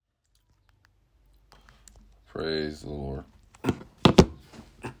Praise the Lord.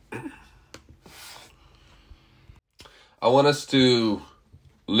 I want us to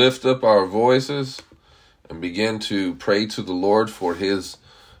lift up our voices and begin to pray to the Lord for His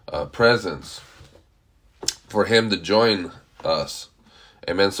presence, for Him to join us.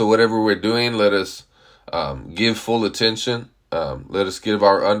 Amen. So whatever we're doing, let us give full attention. Let us give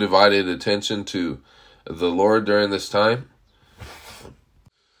our undivided attention to the Lord during this time.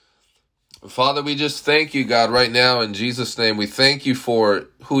 Father, we just thank you, God, right now in Jesus' name. We thank you for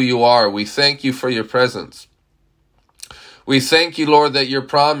who you are. We thank you for your presence. We thank you, Lord, that your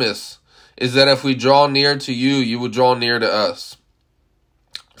promise is that if we draw near to you, you will draw near to us.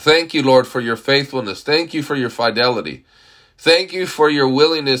 Thank you, Lord, for your faithfulness. Thank you for your fidelity. Thank you for your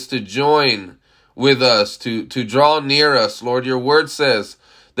willingness to join with us, to draw near us, Lord. Your word says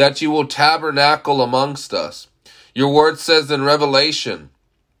that you will tabernacle amongst us. Your word says in Revelation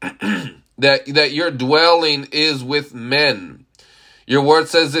that your dwelling is with men. Your word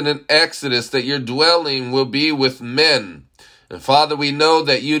says in Exodus that your dwelling will be with men. And Father, we know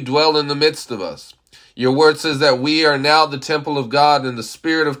that you dwell in the midst of us. Your word says that we are now the temple of God and the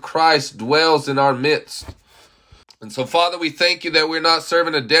Spirit of Christ dwells in our midst. And so, Father, we thank you that we're not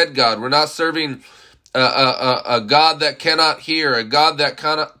serving a dead God. We're not serving a God that cannot hear, a God that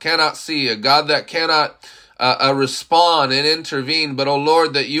cannot see, a God that cannot respond and intervene. But, oh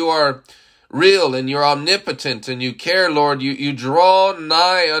Lord, that you are real and you're omnipotent and you care, Lord. You draw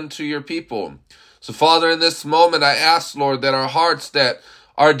nigh unto your people. So, Father, in this moment, I ask, Lord, that our hearts that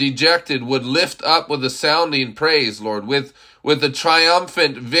are dejected would lift up with a sounding praise, Lord, with a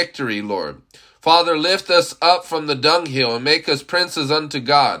triumphant victory, Lord. Father, lift us up from the dunghill and make us princes unto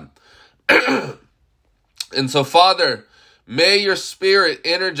God. And so, Father, may your Spirit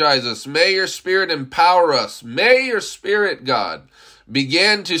energize us. May your Spirit empower us. May your Spirit, God,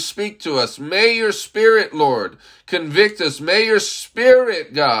 begin to speak to us. May your Spirit, Lord, convict us. May your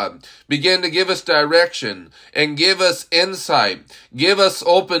Spirit, God, begin to give us direction and give us insight. Give us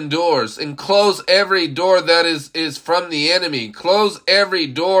open doors and close every door that is from the enemy. Close every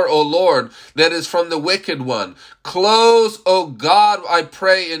door, O Lord, that is from the wicked one. Close, O God, I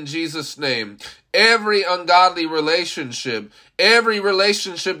pray in Jesus' name, every ungodly relationship, every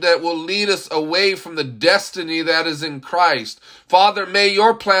relationship that will lead us away from the destiny that is in Christ. Father, may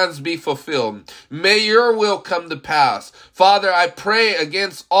your plans be fulfilled. May your will come to pass. Father, I pray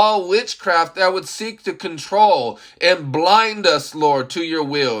against all witchcraft that would seek to control and blind us, Lord, to your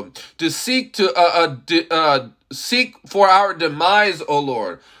will, to seek for our demise, O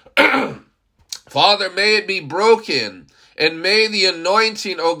Lord. Father, may it be broken. And may the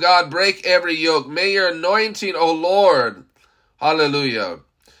anointing, O God, break every yoke. May your anointing, O Lord, hallelujah,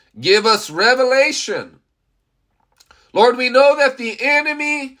 give us revelation. Lord, we know that the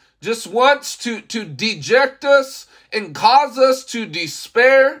enemy just wants to deject us and cause us to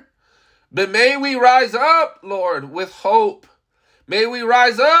despair. But may we rise up, Lord, with hope. May we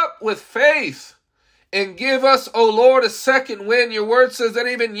rise up with faith. And give us, O Lord, a second wind. Your word says that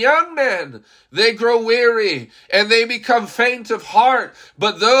even young men, they grow weary and they become faint of heart.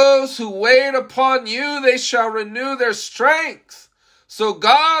 But those who wait upon you, they shall renew their strength. So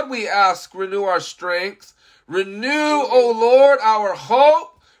God, we ask, renew our strength. Renew, O Lord, our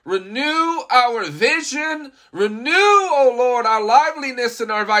hope. Renew our vision. Renew, O Lord, our liveliness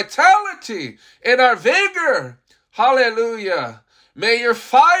and our vitality and our vigor. Hallelujah. May your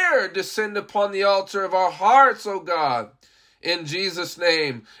fire descend upon the altar of our hearts, O God, in Jesus'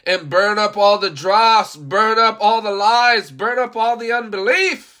 name, and burn up all the dross, burn up all the lies, burn up all the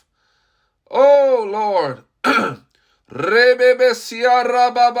unbelief. Oh, Lord,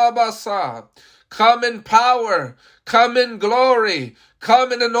 come in power, come in glory,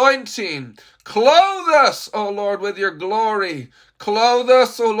 come in anointing. Clothe us, O Lord, with your glory. Clothe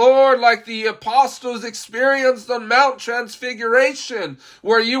us, O Lord, like the apostles experienced on Mount Transfiguration,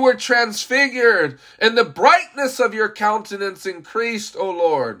 where you were transfigured and the brightness of your countenance increased, O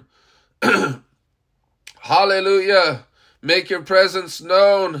Lord. Hallelujah. Make your presence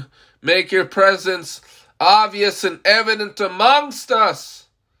known. Make your presence obvious and evident amongst us.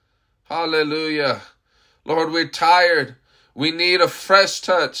 Hallelujah. Lord, we're tired. We need a fresh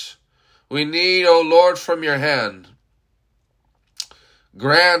touch. We need, O Lord, from your hand.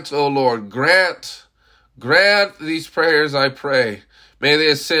 Grant, O Lord, grant these prayers, I pray. May they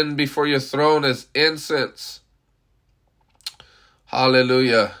ascend before your throne as incense.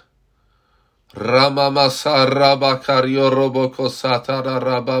 Hallelujah.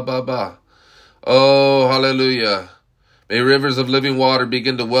 Oh, hallelujah. May rivers of living water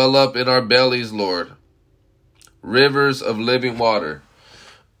begin to well up in our bellies, Lord. Rivers of living water.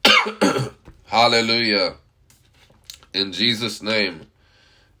 Hallelujah. In Jesus' name,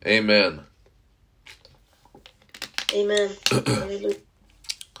 amen. Amen.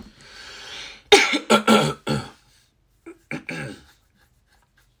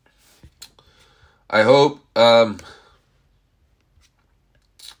 I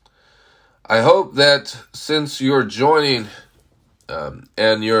hope that since you're joining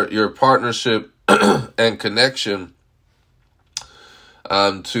and your partnership and connection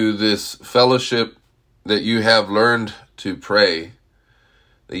to this fellowship, that you have learned to pray,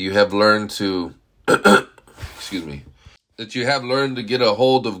 that you have learned to excuse me, that you have learned to get a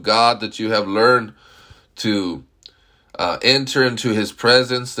hold of God, that you have learned to enter into his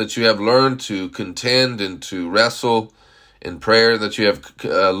presence, that you have learned to contend and to wrestle in prayer, that you have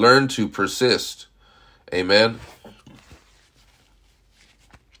learned to persist. Amen.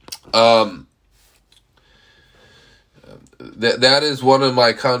 That is one of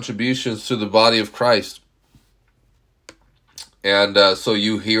my contributions to the body of Christ. And so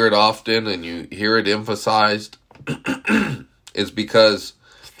you hear it often and you hear it emphasized. It's because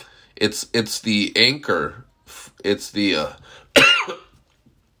it's the anchor. It's the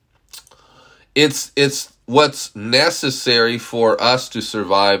it's what's necessary for us to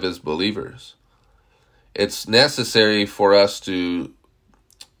survive as believers. It's necessary for us to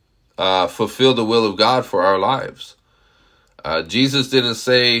fulfill the will of God for our lives. Jesus didn't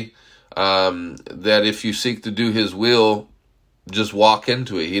say that if you seek to do his will, just walk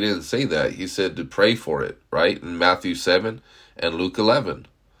into it. He didn't say that. He said to pray for it, right? In Matthew 7 and Luke 11.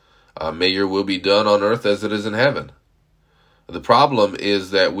 May your will be done on earth as it is in heaven. The problem is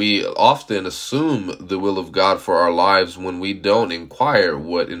that we often assume the will of God for our lives when we don't inquire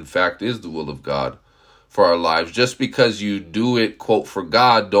what in fact is the will of God for our lives. Just because you do it, quote, for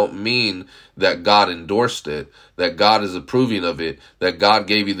God, don't mean that God endorsed it, that God is approving of it, that God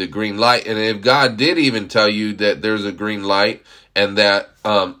gave you the green light. And if God did even tell you that there's a green light and that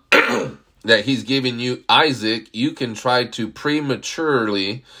that he's giving you Isaac, you can try to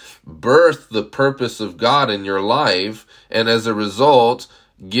prematurely birth the purpose of God in your life, and as a result,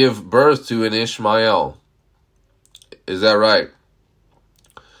 give birth to an Ishmael. Is that right?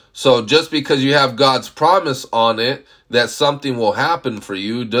 So just because you have God's promise on it that something will happen for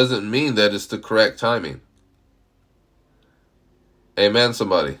you doesn't mean that it's the correct timing. Amen,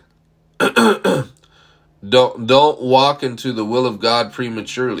 somebody. Don't walk into the will of God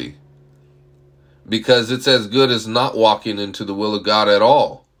prematurely, because it's as good as not walking into the will of God at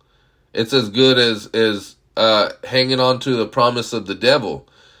all. It's as good as hanging on to the promise of the devil.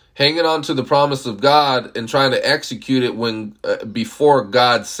 Hanging on to the promise of God and trying to execute it when before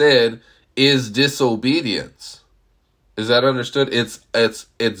God said is disobedience. Is that understood? It's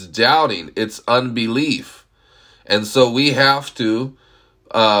doubting. It's unbelief. And so we have to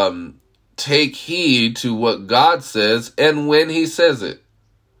take heed to what God says and when he says it.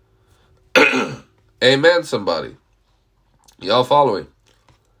 Amen, somebody. Y'all following?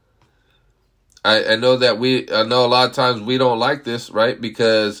 I know that I know a lot of times we don't like this, right?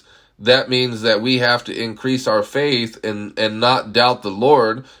 Because that means that we have to increase our faith and not doubt the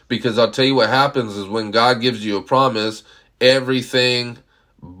Lord. Because I'll tell you what happens is when God gives you a promise, everything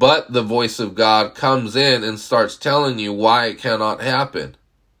but the voice of God comes in and starts telling you why it cannot happen,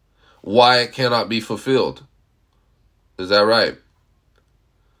 why it cannot be fulfilled. Is that right?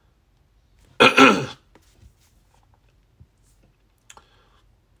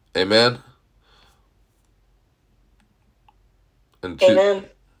 Amen. And Amen.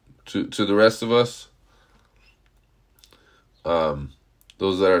 To the rest of us,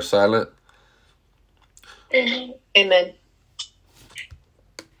 those that are silent. Amen.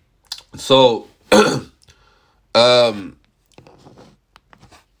 So,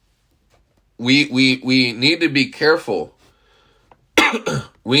 we need to be careful.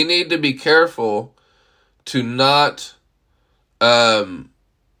 We need to be careful to not do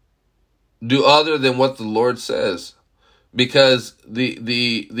other than what the Lord says, because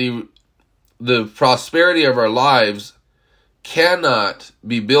the prosperity of our lives cannot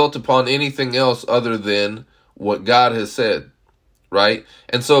be built upon anything else other than what God has said, right?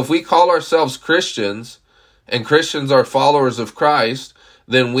 And so if we call ourselves Christians and Christians are followers of Christ,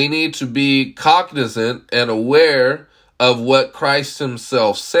 then we need to be cognizant and aware of what Christ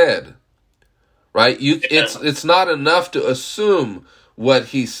himself said, right? It's not enough to assume what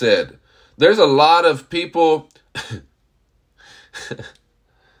he said. There's a lot of people,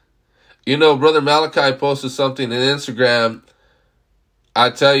 you know, Brother Malachi posted something on Instagram. I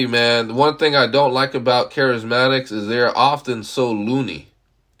tell you, man, the one thing I don't like about charismatics is they're often so loony.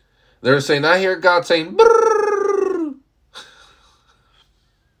 They're saying, I hear God saying, brrr.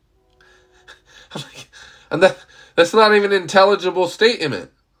 And That's not even an intelligible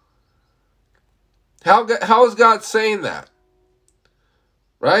statement. How is God saying that?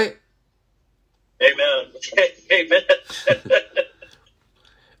 Right? Amen. Amen.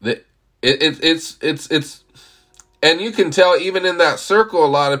 It's and you can tell even in that circle, a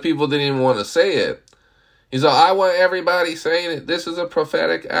lot of people didn't even want to say it. He's like, I want everybody saying it. This is a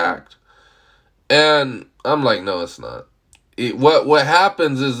prophetic act. And I'm like, no, it's not. What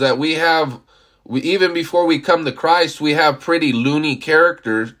happens is that we even before we come to Christ, we have pretty loony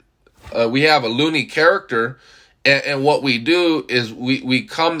characters. We have a loony character. And what we do is we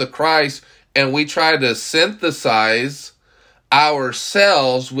come to Christ and we try to synthesize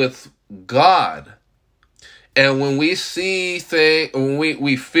ourselves with God. And when we see things, when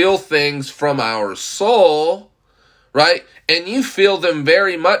we feel things from our soul, right? And you feel them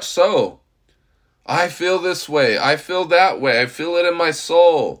very much so. I feel this way. I feel that way. I feel it in my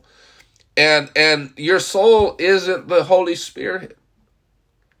soul. And your soul isn't the Holy Spirit.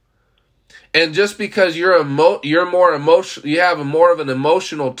 And just because you're more emotional, you have more of an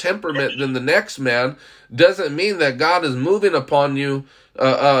emotional temperament than the next man, doesn't mean that God is moving upon you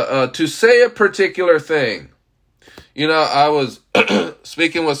to say a particular thing. You know, I was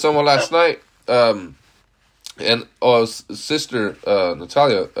speaking with someone last night, and sister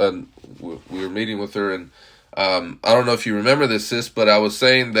Natalia, and we were meeting with her, and I don't know if you remember this, sis, but I was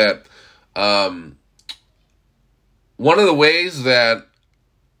saying that one of the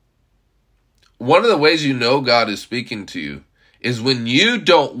ways you know God is speaking to you is when you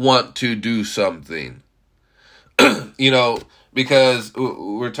don't want to do something. You know, because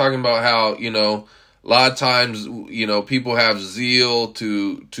we're talking about how, you know, a lot of times, you know, people have zeal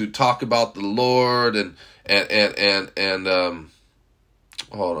to talk about the Lord and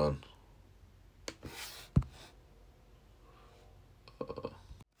hold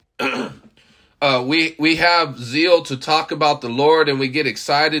on. We have zeal to talk about the Lord, and we get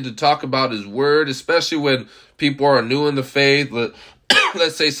excited to talk about His Word, especially when people are new in the faith.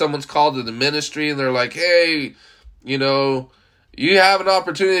 Let's say someone's called to the ministry and they're like, hey, you know, you have an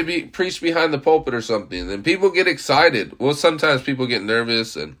opportunity to be preached behind the pulpit or something, and people get excited. Well, sometimes people get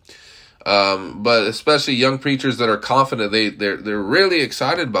nervous, and but especially young preachers that are confident, they're really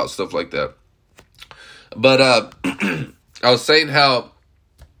excited about stuff like that. But I was saying how,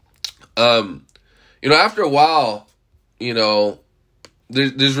 you know, after a while, you know,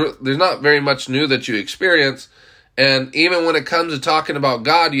 there's not very much new that you experience. And even when it comes to talking about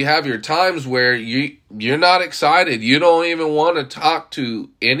God, you have your times where you're not excited. You don't even want to talk to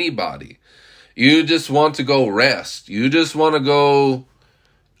anybody. You just want to go rest. You just want to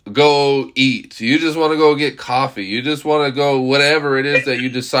go eat. You just want to go get coffee. You just want to go whatever it is that you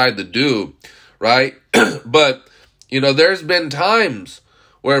decide to do, right? But, you know, there's been times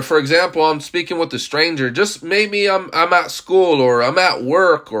where, for example, I'm speaking with a stranger. Just maybe I'm at school or I'm at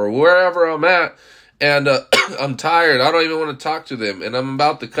work or wherever I'm at. And I'm tired. I don't even want to talk to them. And I'm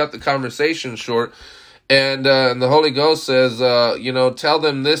about to cut the conversation short. And the Holy Ghost says, you know, tell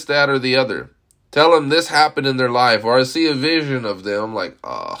them this, that, or the other. Tell them this happened in their life. Or I see a vision of them. I'm like,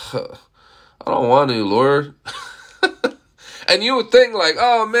 oh, I don't want to, Lord. And you would think like,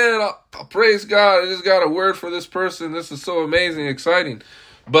 oh, man, I'll praise God. I just got a word for this person. This is so amazing, exciting.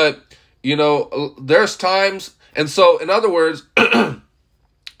 But, you know, there's times. And so, in other words,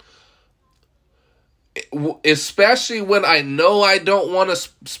 especially when I know I don't want to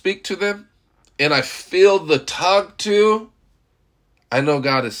speak to them and I feel the tug to, I know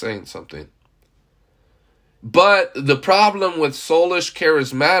God is saying something. But the problem with soulish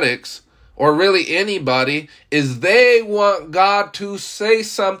charismatics, or really anybody, is they want God to say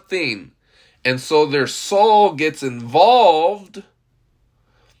something. And so their soul gets involved,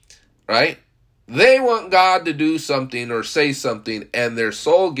 right? They want God to do something or say something, and their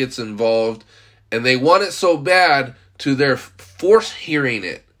soul gets involved. And they want it so bad to they're force hearing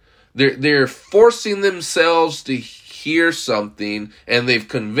it. They're forcing themselves to hear something, and they've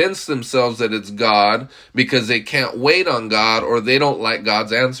convinced themselves that it's God because they can't wait on God or they don't like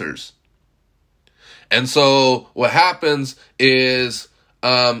God's answers. And so what happens is,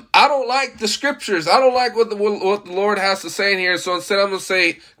 I don't like the scriptures. I don't like what the Lord has to say in here. So instead I'm going to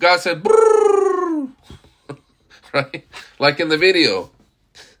say, God said, right? Like in the video.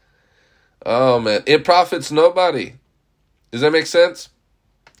 Oh, man. It profits nobody. Does that make sense?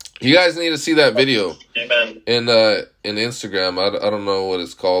 You guys need to see that video. Amen. In Instagram. I don't know what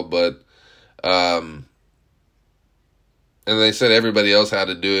it's called, but and they said everybody else had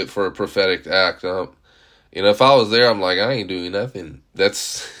to do it for a prophetic act. You know, if I was there, I'm like, I ain't doing nothing.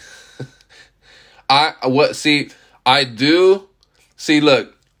 That's I do see,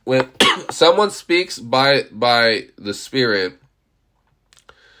 look, when someone speaks by the Spirit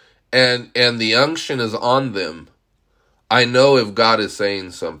and the unction is on them, I know if God is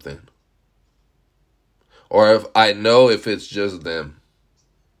saying something. Or if I know if it's just them.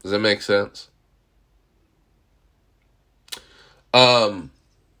 Does that make sense?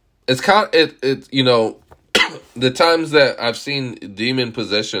 It's kind of, the times that I've seen demon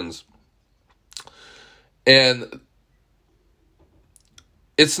possessions, and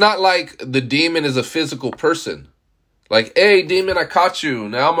it's not like the demon is a physical person. Like, hey, demon, I caught you.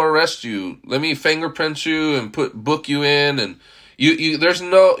 Now I'm gonna arrest you. Let me fingerprint you and book you in. And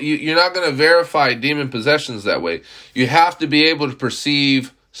you're not gonna verify demon possessions that way. You have to be able to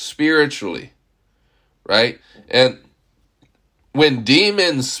perceive spiritually, right? And when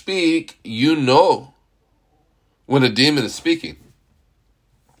demons speak, you know when a demon is speaking,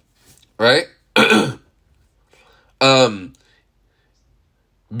 right?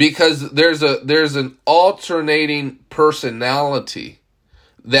 Because there's an alternating personality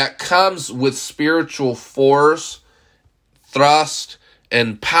that comes with spiritual force, thrust,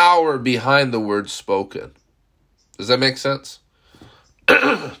 and power behind the words spoken. Does that make sense?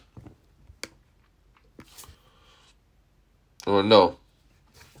 Or no?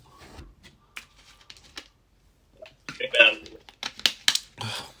 Amen.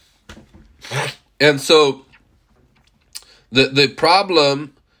 And so the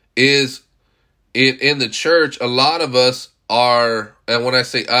problem is in the church, a lot of us are, and when I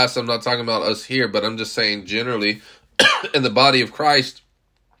say us, I'm not talking about us here, but I'm just saying generally in the body of Christ,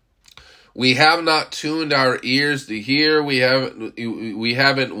 we have not tuned our ears to hear, we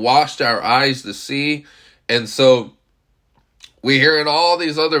haven't washed our eyes to see, and so we're hearing all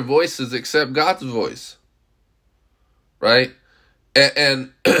these other voices except God's voice, right?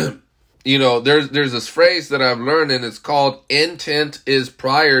 And there's this phrase that I've learned, and it's called intent is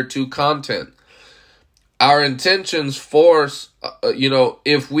prior to content. Our intentions force,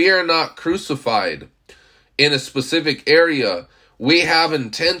 if we are not crucified in a specific area, we have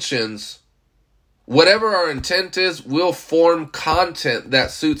intentions. Whatever our intent is, will form content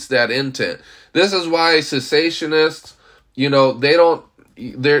that suits that intent. This is why cessationists, a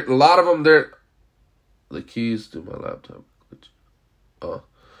lot of them, they're the keys to my laptop. Oh.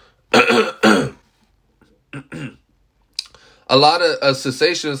 A lot of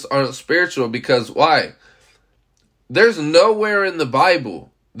cessationists aren't spiritual because why? There's nowhere in the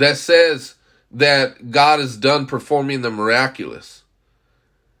Bible that says that God is done performing the miraculous.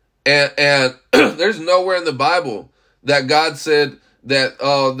 And there's nowhere in the Bible that God said that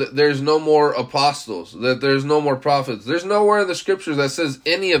there's no more apostles, that there's no more prophets. There's nowhere in the scriptures that says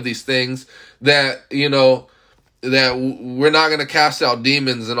any of these things that, that we're not going to cast out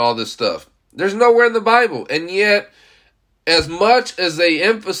demons and all this stuff. There's nowhere in the Bible. And yet, as much as they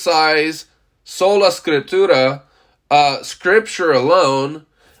emphasize sola scriptura, scripture alone,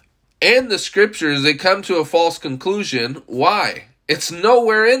 and the scriptures, they come to a false conclusion. Why? It's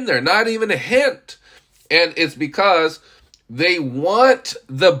nowhere in there, not even a hint. And it's because they want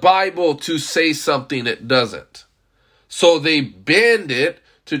the Bible to say something it doesn't. So they bend it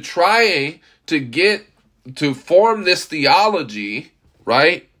to try to form this theology,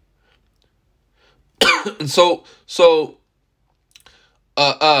 right?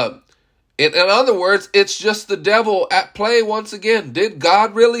 And in other words, it's just the devil at play once again. Did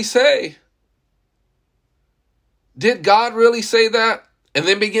God really say? Did God really say that? And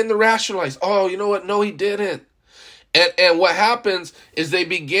then begin to rationalize. Oh, you know what? No, he didn't. And what happens is they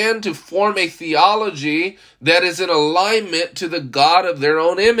begin to form a theology that is in alignment to the God of their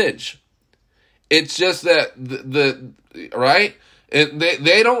own image. It's just that right?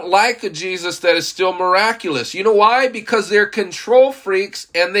 They don't like a Jesus that is still miraculous. You know why? Because they're control freaks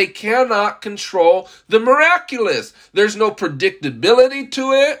and they cannot control the miraculous. There's no predictability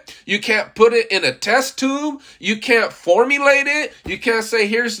to it. You can't put it in a test tube. You can't formulate it. You can't say,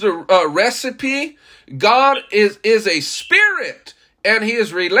 here's the recipe. God is a spirit. And he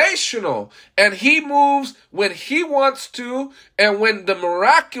is relational, and he moves when he wants to, and when the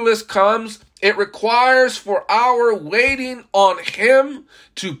miraculous comes, it requires for our waiting on him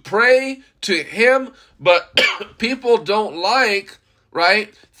to pray to him. But people don't like,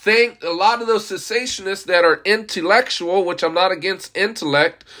 right? Think a lot of those cessationists that are intellectual, which I'm not against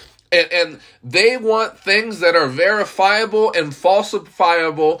intellect, and they want things that are verifiable and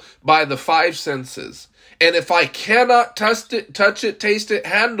falsifiable by the five senses. And if I cannot touch it, taste it,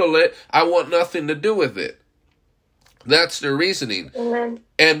 handle it, I want nothing to do with it. That's their reasoning. Amen.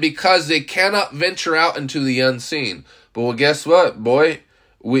 And because they cannot venture out into the unseen. But well, guess what, boy?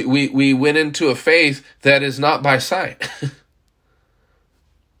 We went into a faith that is not by sight.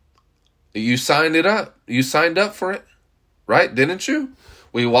 You signed it up. You signed up for it, right? Didn't you?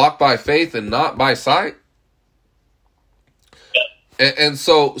 We walk by faith and not by sight. And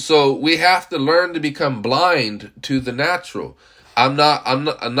so we have to learn to become blind to the natural. I'm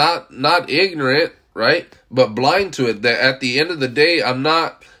not ignorant, right? But blind to it. That at the end of the day, I'm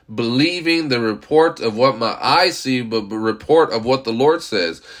not believing the report of what my eyes see, but the report of what the Lord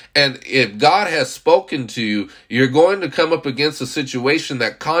says. And if God has spoken to you, you're going to come up against a situation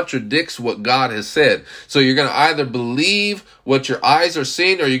that contradicts what God has said. So you're going to either believe what your eyes are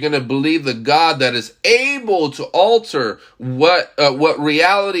seeing, or you're going to believe the God that is able to alter what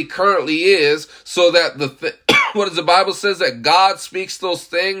reality currently is, so that what does the Bible says? That God speaks those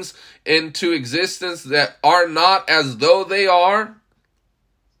things into existence that are not as though they are.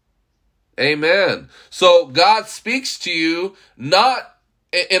 Amen. So God speaks to you not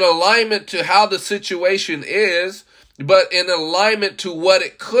in alignment to how the situation is, but in alignment to what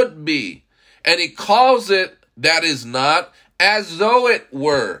it could be. And he calls it that is not as though it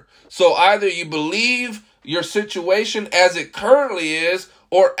were. So either you believe your situation as it currently is,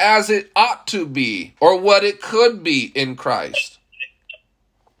 or as it ought to be, or what it could be in Christ.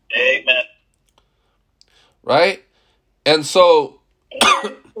 Amen. Right? And so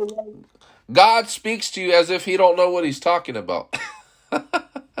God speaks to you as if he don't know what he's talking about.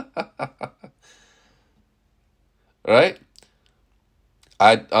 Right?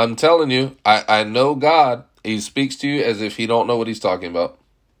 I'm telling you, I know God. He speaks to you as if he don't know what he's talking about.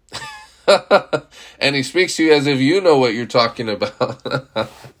 And he speaks to you as if you know what you're talking about.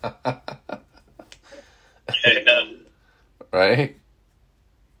 Right?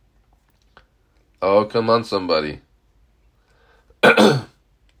 Oh, come on, somebody.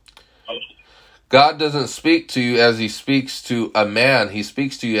 God doesn't speak to you as he speaks to a man. He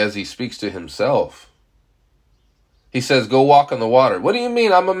speaks to you as he speaks to himself. He says, go walk on the water. What do you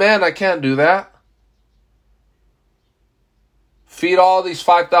mean? I'm a man. I can't do that. Feed all these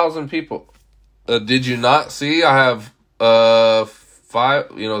 5,000 people. Did you not see? I have 7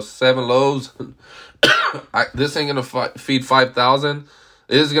 loaves. This ain't going to feed 5,000.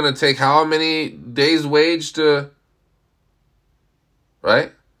 This is going to take how many days' wage to...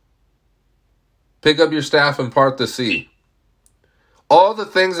 Right? Pick up your staff and part the sea. All the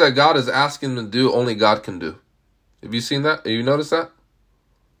things that God is asking them to do, only God can do. Have you seen that? Have you noticed that?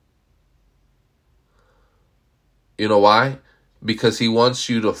 You know why? Because he wants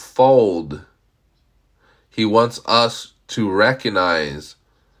you to fold. He wants us to recognize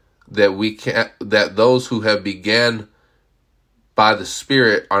that that those who have began by the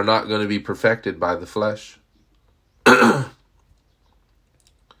Spirit are not going to be perfected by the flesh.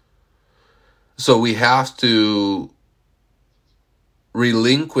 So we have to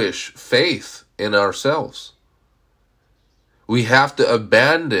relinquish faith in ourselves. We have to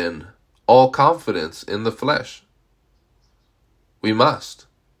abandon all confidence in the flesh. We must.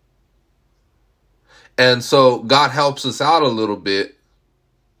 And so God helps us out a little bit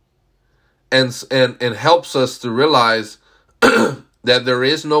and helps us to realize that there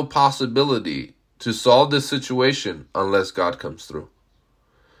is no possibility to solve this situation unless God comes through.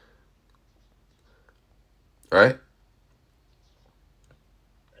 Right?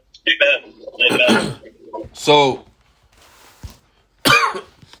 Amen. Amen. So,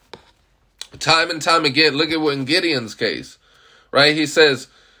 time and time again, look at what in Gideon's case, right? He says,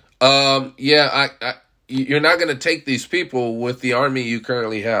 you're not going to take these people with the army you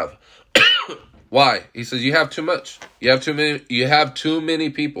currently have. Why? He says, you have too much. You have too many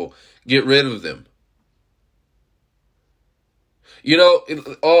people. Get rid of them. You know,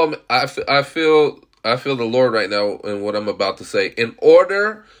 I feel the Lord right now in what I'm about to say. In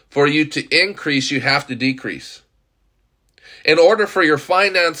order for you to increase, you have to decrease. In order for your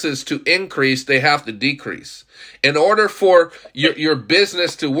finances to increase, they have to decrease. In order for your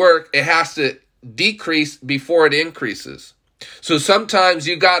business to work, it has to decrease before it increases. So sometimes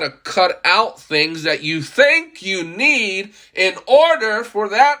you got to cut out things that you think you need in order for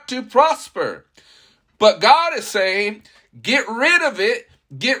that to prosper. But God is saying, get rid of it.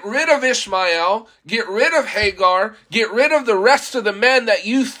 Get rid of Ishmael, get rid of Hagar, get rid of the rest of the men that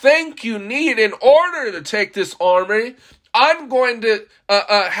you think you need in order to take this army. I'm going to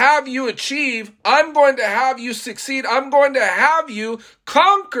have you achieve. I'm going to have you succeed. I'm going to have you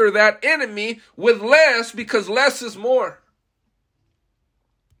conquer that enemy with less, because less is more.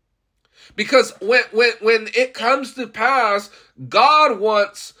 Because when it comes to pass, God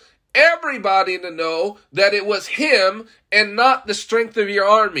wants everybody to know that it was him and not the strength of your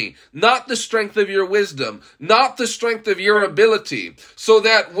army, not the strength of your wisdom, not the strength of your ability. So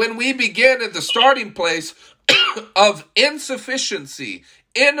that when we begin at the starting place of insufficiency,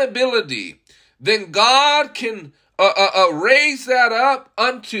 inability, then God can raise that up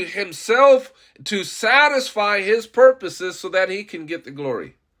unto himself to satisfy his purposes so that he can get the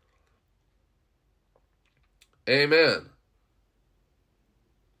glory. Amen.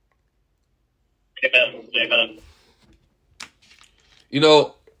 Amen. Amen. You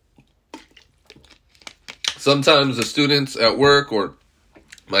know, sometimes the students at work or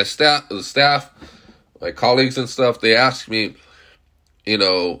the staff, my colleagues and stuff, they ask me, you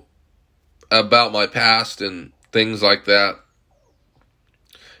know, about my past and things like that.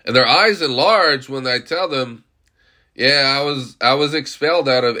 And their eyes enlarge when I tell them, yeah, I was expelled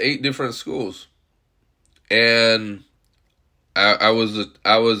out of 8 different schools. And I was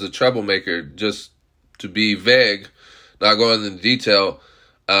a troublemaker, just to be vague, not going into detail.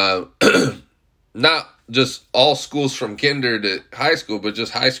 Not just all schools from kinder to high school, but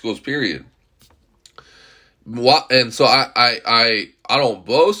just high schools, period. And so I don't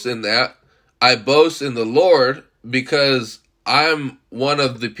boast in that. I boast in the Lord because I'm one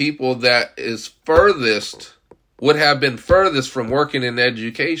of the people that would have been furthest from working in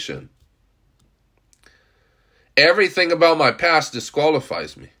education. Everything about my past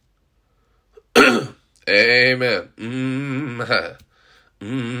disqualifies me. Amen.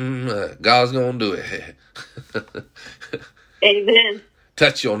 God's gonna do it. Amen.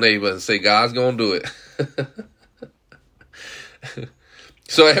 Touch your neighbor and say, God's gonna do it.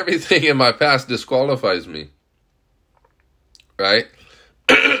 So everything in my past disqualifies me. Right?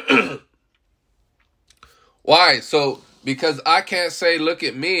 Why? So, because I can't say, look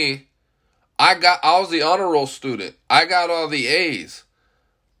at me. I was the honor roll student. I got all the A's.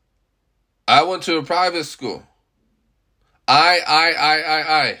 I went to a private school.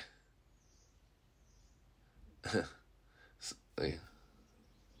 I.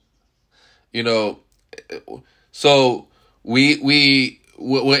 You know, so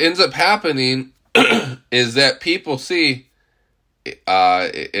what ends up happening is that people see it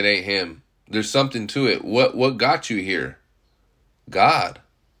ain't him. There's something to it. What got you here? God.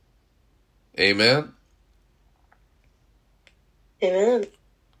 Amen. Amen.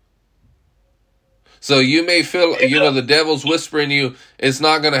 So you may feel, the devil's whispering you, it's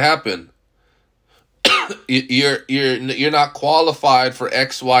not going to happen. You're not qualified for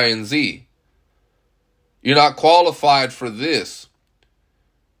X, Y, and Z. You're not qualified for this.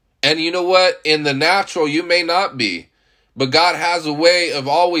 And you know what? In the natural, you may not be. But God has a way of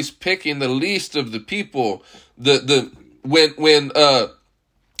always picking the least of the people. When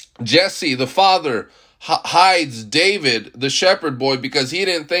Jesse, the father, hides David, the shepherd boy, because he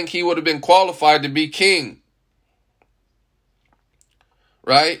didn't think he would have been qualified to be king.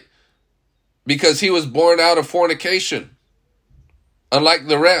 Right? Because he was born out of fornication. Unlike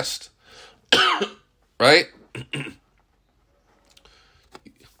the rest. Right?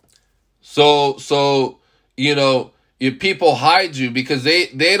 So your people hide you because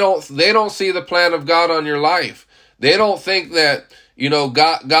they don't see the plan of God on your life. They don't think that,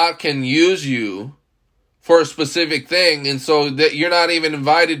 God can use you for a specific thing, and so that you're not even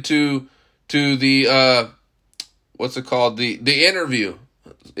invited to the what's it called? The interview,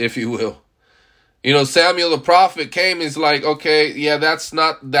 if you will. Samuel the prophet came, he's like, okay, yeah, that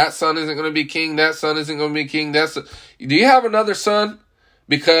son isn't going to be king, that son isn't going to be king, do you have another son?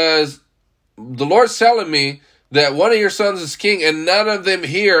 Because the Lord's telling me that one of your sons is king and none of them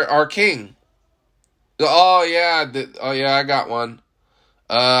here are king. Oh yeah, I got one.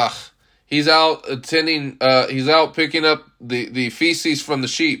 He's out he's out picking up the feces from the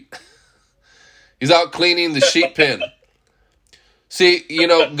sheep. He's out cleaning the sheep pen. See,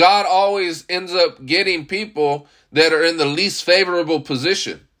 God always ends up getting people that are in the least favorable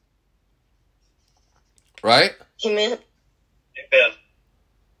position. Right? Amen. Amen.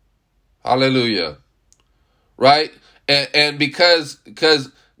 Hallelujah. Right? And because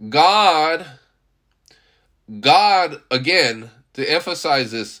God, again, to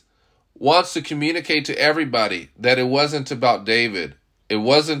emphasize this, wants to communicate to everybody that it wasn't about David. It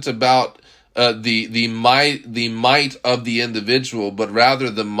wasn't about the might of the individual, but rather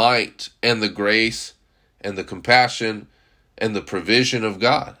the might and the grace and the compassion and the provision of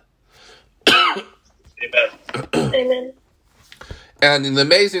God. Amen. Amen. And the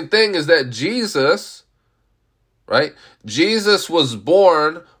amazing thing is that Jesus, right? Jesus was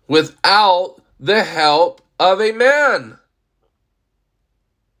born without the help of a man.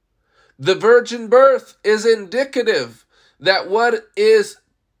 The virgin birth is indicative that what is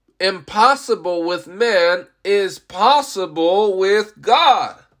impossible with man is possible with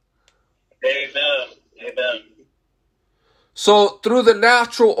God. Amen. Amen. So through the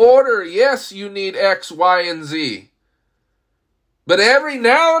natural order, yes, you need X, Y, and Z. But every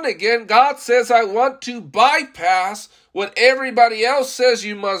now and again, God says, I want to bypass what everybody else says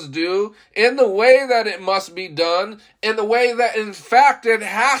you must do in the way that it must be done, in the way that, in fact, it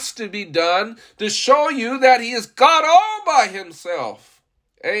has to be done to show you that he is God all by himself.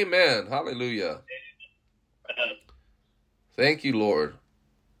 Amen. Hallelujah. Thank you, Lord.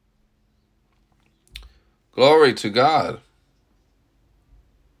 Glory to God.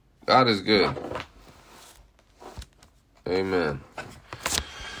 God is good. Amen.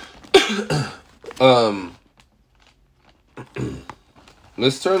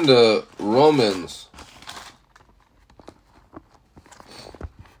 Let's turn to Romans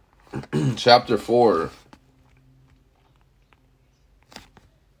chapter 4.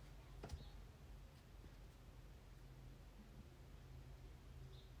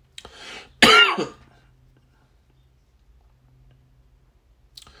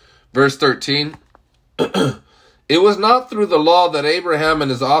 Verse 13. It was not through the law that Abraham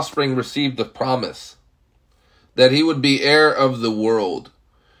and his offspring received the promise that he would be heir of the world,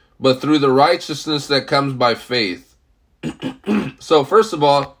 but through the righteousness that comes by faith. So first of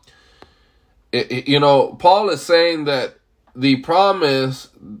all, Paul is saying that the promise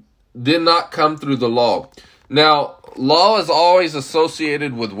did not come through the law. Now, law is always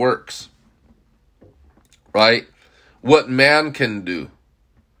associated with works, right? What man can do,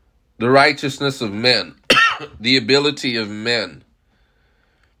 the righteousness of men, the ability of men.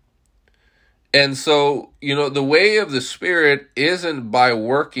 And so, the way of the Spirit isn't by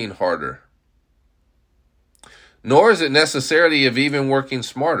working harder, nor is it necessarily of even working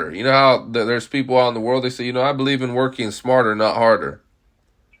smarter. You know how there's people out in the world, they say, I believe in working smarter, not harder.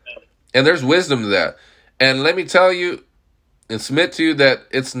 And there's wisdom to that. And let me tell you and submit to you that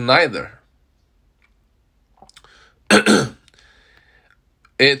it's neither.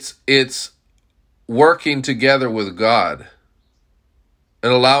 It's working together with God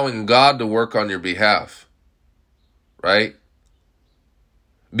and allowing God to work on your behalf, right?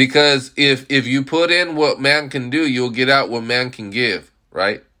 Because if you put in what man can do, you'll get out what man can give,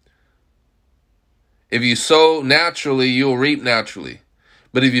 right? If you sow naturally, you'll reap naturally.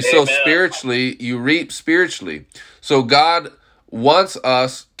 But if you sow spiritually, you reap spiritually. So God wants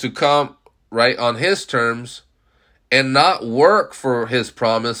us to come, right, on his terms and not work for his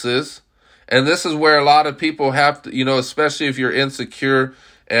promises. And this is where a lot of people have to, especially if you're insecure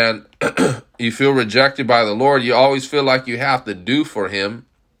and you feel rejected by the Lord, you always feel like you have to do for him.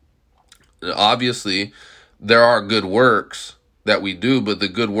 And obviously, there are good works that we do, but the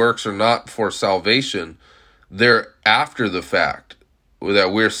good works are not for salvation. They're after the fact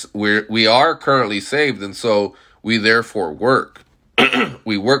that we are currently saved, and so we therefore work.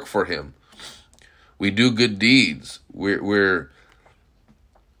 We work for him. We do good deeds. We're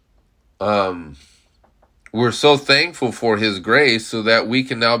so thankful for his grace so that we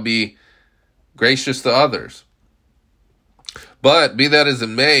can now be gracious to others. But be that as it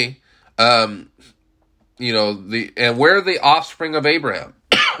may, and we're the offspring of Abraham.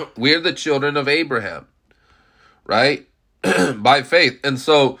 We're the children of Abraham, right? By faith. And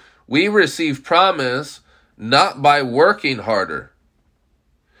so we receive promise not by working harder.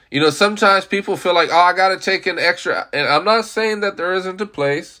 Sometimes people feel like, I got to take an extra, and I'm not saying that there isn't a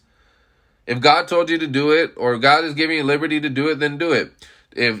place. If God told you to do it, or God is giving you liberty to do it, then do it.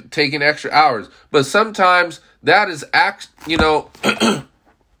 If taking extra hours. But sometimes that is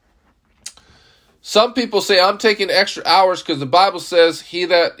some people say, I'm taking extra hours because the Bible says he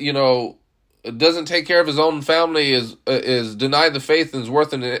that, doesn't take care of his own family is denied the faith and is worse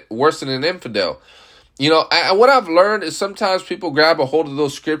than an infidel. What I've learned is sometimes people grab a hold of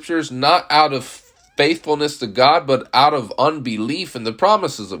those scriptures not out of faithfulness to God, but out of unbelief in the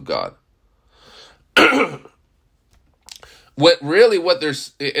promises of God. There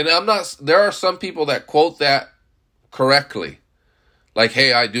are some people that quote that correctly. Like,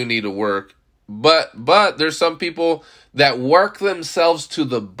 hey, I do need to work. But there's some people that work themselves to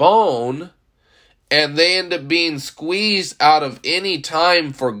the bone and they end up being squeezed out of any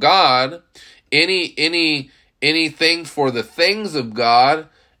time for God, anything for the things of God,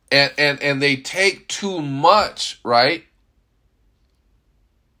 and they take too much, right?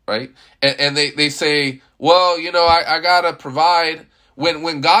 Right? And they say, well, I gotta provide,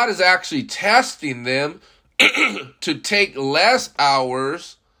 when God is actually testing them to take less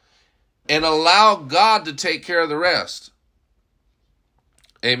hours and allow God to take care of the rest.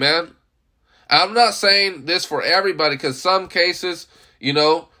 Amen? I'm not saying this for everybody, because some cases,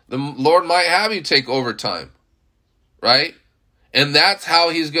 the Lord might have you take overtime, right? And that's how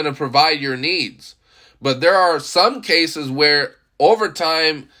he's going to provide your needs. But there are some cases where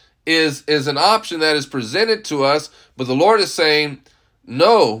overtime is an option that is presented to us, but the Lord is saying,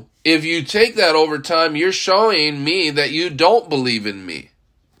 no, if you take that over time, you're showing me that you don't believe in me.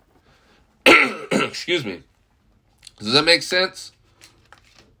 Excuse me. Does that make sense?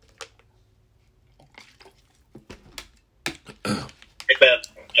 Amen.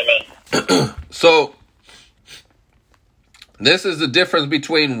 Amen. So, this is the difference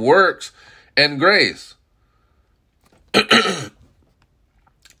between works and grace.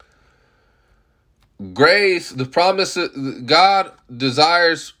 Grace, the promise, God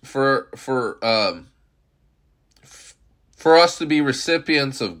desires for us to be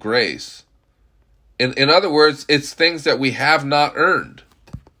recipients of grace. In other words, it's things that we have not earned.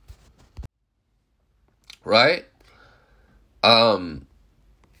 Right?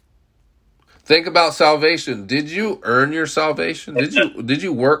 Think about salvation. Did you earn your salvation? Did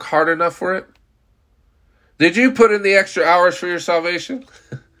you work hard enough for it? Did you put in the extra hours for your salvation?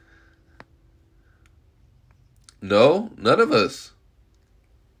 No, none of us.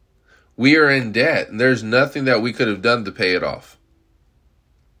 We are in debt, and there's nothing that we could have done to pay it off.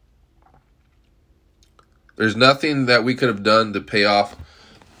 There's nothing that we could have done to pay off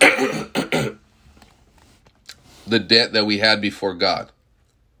the debt that we had before God.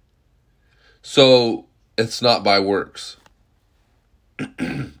 So, it's not by works.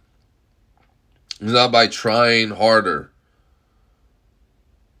 It's not by trying harder.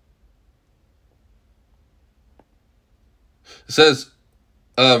 It says,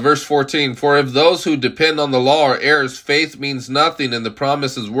 verse 14, for if those who depend on the law are heirs, faith means nothing and the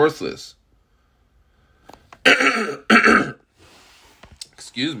promise is worthless.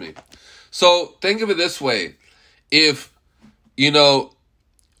 Excuse me. So think of it this way. If,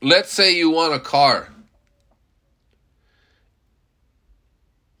 let's say you want a car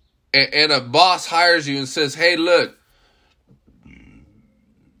and a boss hires you and says, hey, look,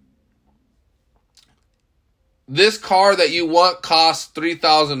 this car that you want costs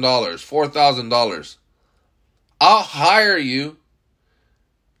 $3,000, $4,000. I'll hire you,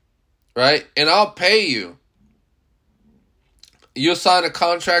 right? And I'll pay you. You'll sign a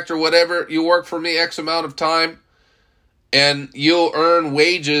contract or whatever. You work for me X amount of time, and you'll earn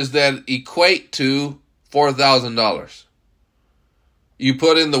wages that equate to $4,000. You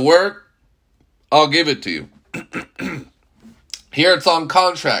put in the work, I'll give it to you. Here it's on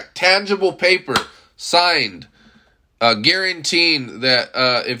contract, tangible paper, signed, guaranteeing that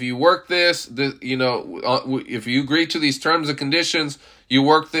if you work this, if you agree to these terms and conditions, you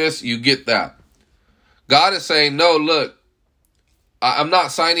work this, you get that. God is saying, no, look, I'm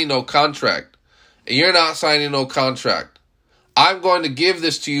not signing no contract. And you're not signing no contract. I'm going to give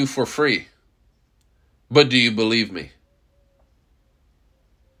this to you for free. But do you believe me?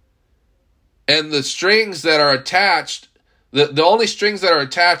 And the strings that are attached, the only strings that are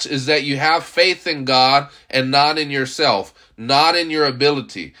attached is that you have faith in God and not in yourself, not in your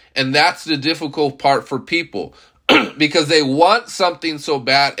ability. And that's the difficult part for people. Because they want something so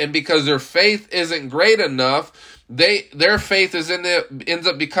bad, and because their faith isn't great enough, their faith ends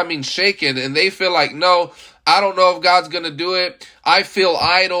up becoming shaken, and they feel like, no, I don't know if God's going to do it. I feel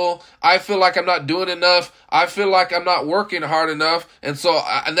idle. I feel like I'm not doing enough. I feel like I'm not working hard enough. And so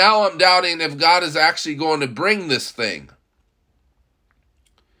now I'm doubting if God is actually going to bring this thing.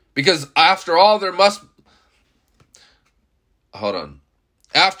 Because after all,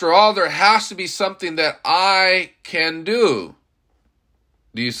 After all, there has to be something that I can do.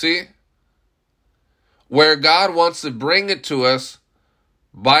 Do you see? Where God wants to bring it to us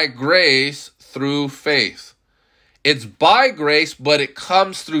by grace through faith. It's by grace, but it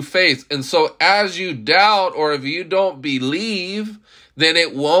comes through faith. And so as you doubt, or if you don't believe, then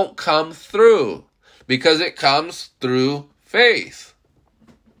it won't come through, because it comes through faith.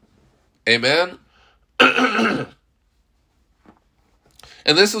 Amen?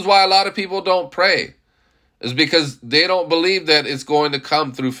 And this is why a lot of people don't pray, is because they don't believe that it's going to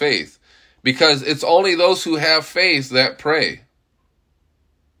come through faith. Because it's only those who have faith that pray.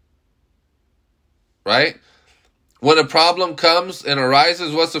 Right? When a problem comes and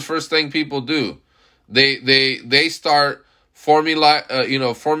arises, what's the first thing people do? They start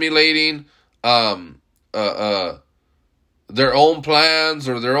formulating their own plans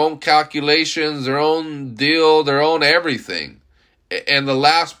or their own calculations, their own deal, their own everything. And the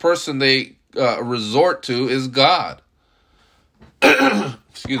last person they resort to is God.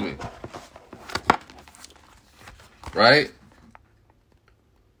 Excuse me. Right?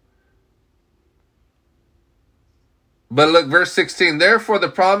 But look, verse 16. Therefore the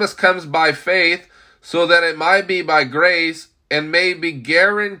promise comes by faith, so that it might be by grace and may be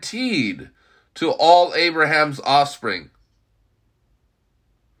guaranteed to all Abraham's offspring.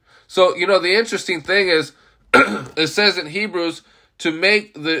 So, the interesting thing is, it says in Hebrews, to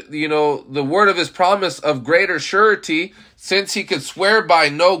make the word of his promise of greater surety, since he could swear by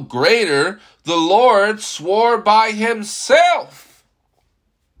no greater, the Lord swore by himself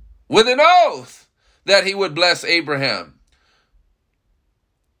with an oath that he would bless Abraham.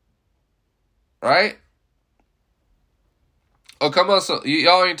 Right? Oh, come on,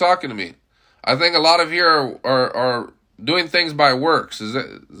 y'all ain't talking to me. I think a lot of you are doing things by works. Is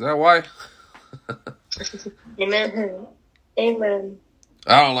that why? Amen. Amen.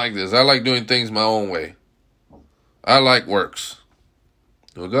 I don't like this. I like doing things my own way. I like works.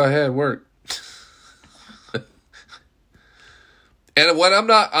 Well, go ahead, work. And what I'm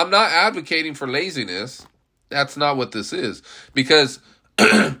not advocating for laziness. That's not what this is. Because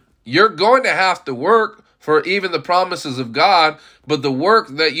you're going to have to work for even the promises of God, but the work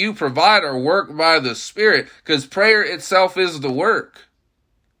that you provide are work by the Spirit, because prayer itself is the work.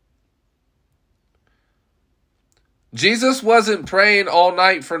 Jesus wasn't praying all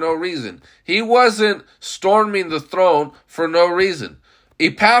night for no reason. He wasn't storming the throne for no reason.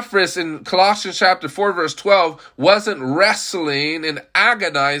 Epaphras in Colossians chapter 4 verse 12 wasn't wrestling and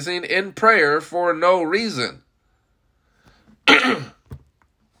agonizing in prayer for no reason.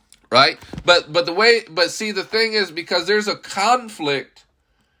 Right? But see, the thing is, because there's a conflict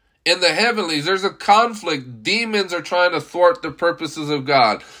in the heavenlies, there's a conflict. Demons are trying to thwart the purposes of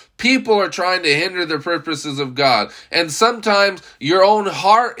God. People are trying to hinder the purposes of God. And sometimes your own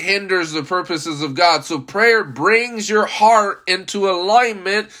heart hinders the purposes of God. So prayer brings your heart into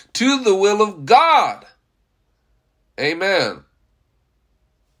alignment to the will of God. Amen.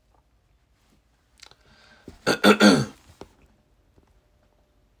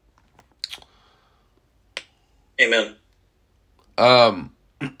 Amen.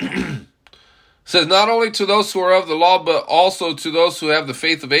 Says, not only to those who are of the law, but also to those who have the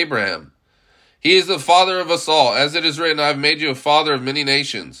faith of Abraham. He is the father of us all. As it is written, I have made you a father of many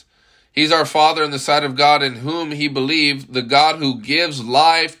nations. He's our father in the sight of God, in whom he believed, the God who gives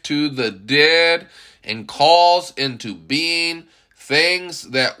life to the dead and calls into being things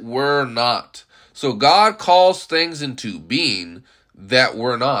that were not. So God calls things into being that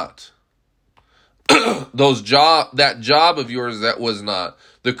were not. That job of yours that was not,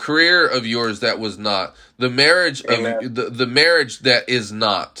 the career of yours that was not, the marriage of the marriage that is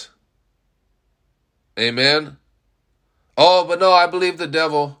not. Amen. Oh, but no, I believe the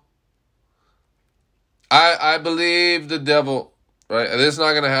devil. I believe the devil. Right? This is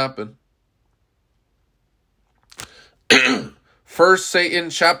not going to happen. First Satan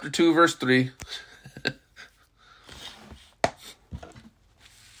chapter 2 verse 3.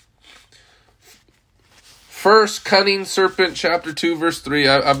 First cunning serpent chapter 2 verse 3.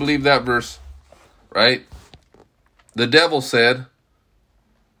 I believe that verse. Right? The devil said,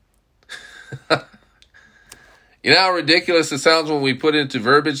 you know how ridiculous it sounds when we put into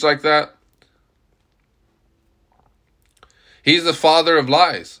verbiage like that? He's the father of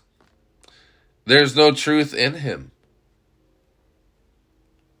lies. There's no truth in him.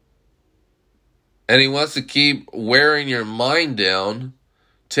 And he wants to keep wearing your mind down,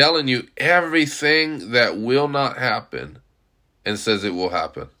 telling you everything that will not happen, and says it will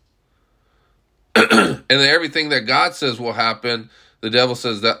happen. And then everything that God says will happen, the devil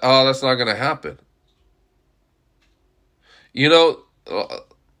says that, oh, that's not going to happen. You know, the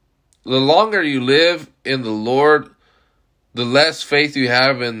longer you live in the Lord, the less faith you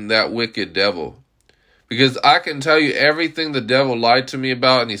have in that wicked devil. Because I can tell you everything the devil lied to me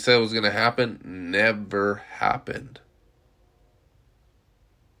about and he said was going to happen never happened.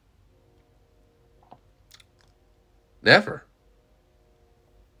 Never.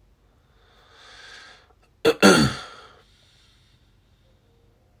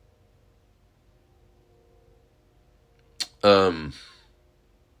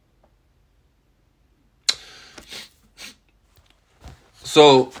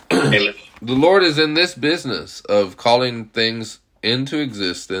 So the Lord is in this business of calling things into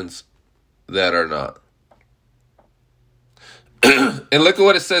existence that are not. And look at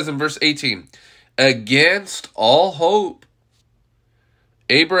what it says in verse 18. Against all hope,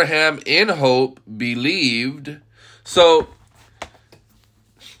 Abraham in hope believed. So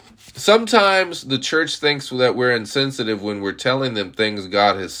sometimes the church thinks that we're insensitive when we're telling them things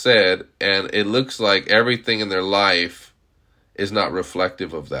God has said, and it looks like everything in their life is not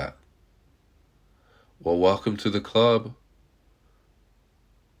reflective of that. Well, welcome to the club.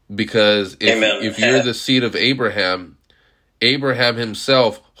 Because if you're the seed of Abraham, Abraham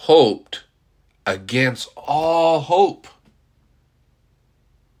himself hoped against all hope.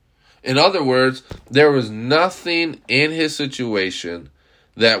 In other words, there was nothing in his situation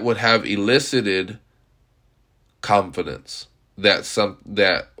that would have elicited confidence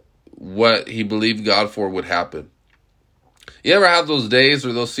that what he believed God for would happen. You ever have those days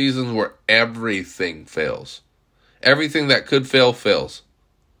or those seasons where everything fails? Everything that could fail fails.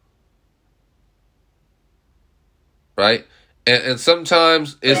 Right? And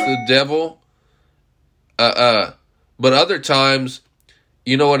sometimes it's the devil. But other times,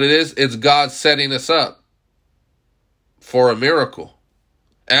 you know what it is? It's God setting us up for a miracle.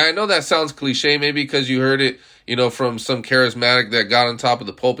 And I know that sounds cliche, maybe because you heard it, from some charismatic that got on top of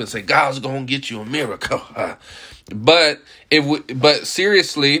the pulpit and said, God's going to get you a miracle. But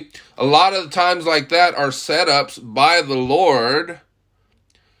seriously, a lot of the times like that are setups by the Lord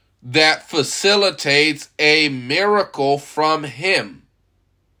that facilitates a miracle from Him.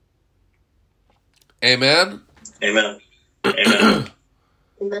 Amen? Amen. Amen.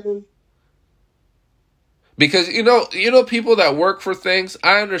 Amen. Because, people that work for things,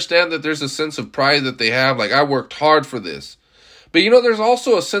 I understand that there's a sense of pride that they have. Like, I worked hard for this. But, there's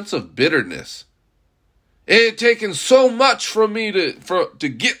also a sense of bitterness. It had taken so much from me to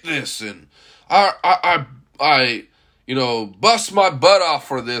get this. And I bust my butt off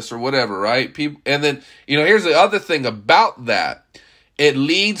for this or whatever, right? And then, here's the other thing about that. It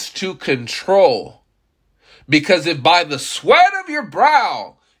leads to control. Because if by the sweat of your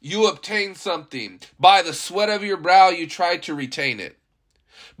brow you obtain something, by the sweat of your brow you try to retain it.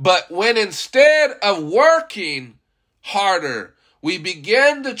 But when instead of working harder, we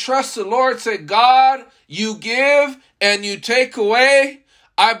begin to trust the Lord, say, God, you give and you take away.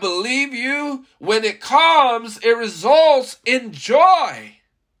 I believe you. When it comes, it results in joy.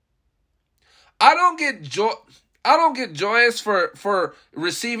 I don't get joyous for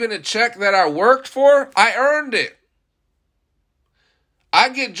receiving a check that I worked for. I earned it. I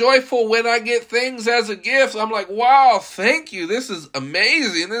get joyful when I get things as a gift. I'm like, wow, thank you. This is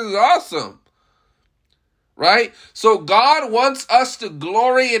amazing. This is awesome. Right? So God wants us to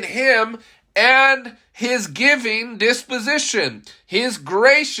glory in Him and His giving disposition, His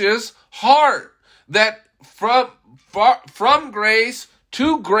gracious heart, that from grace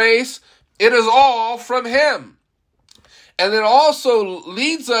to grace, it is all from Him. And it also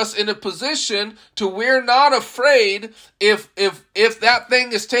leads us in a position to we're not afraid if that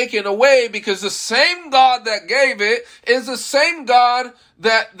thing is taken away, because the same God that gave it is the same God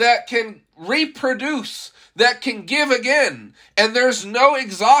that can reproduce, that can give again. And there's no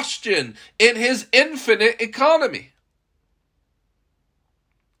exhaustion in His infinite economy.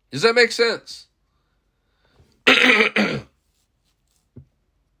 Does that make sense?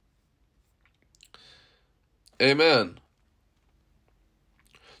 Amen.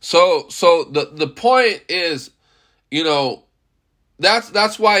 So the point is,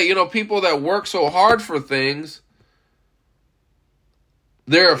 that's why, people that work so hard for things,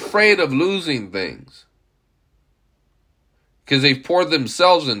 they're afraid of losing things because they've poured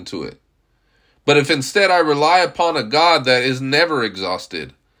themselves into it. But if instead I rely upon a God that is never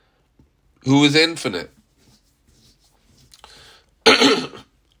exhausted, who is infinite,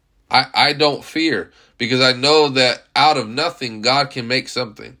 I don't fear, because I know that out of nothing, God can make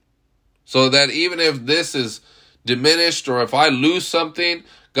something. So that even if this is diminished or if I lose something,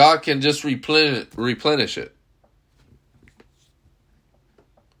 God can just replenish it.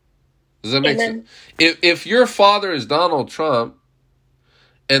 Does that make sense? If your father is Donald Trump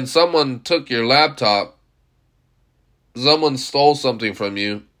and someone took your laptop, someone stole something from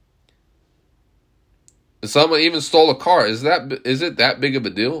you, someone even stole a car, is it that big of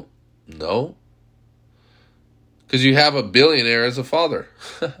a deal? No. Because you have a billionaire as a father.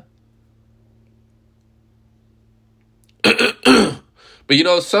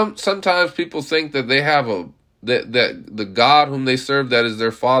 But sometimes people think that they have that the God whom they serve, that is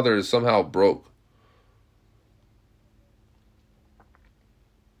their father, is somehow broke.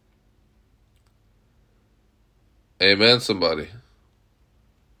 Amen, somebody.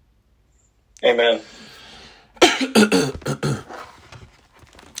 Amen.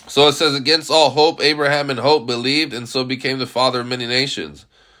 So it says, against all hope, Abraham in hope believed, and so became the father of many nations.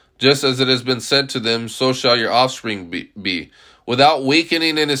 Just as it has been said to them, so shall your offspring be. Without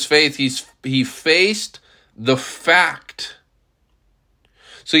weakening in his faith, he faced the fact.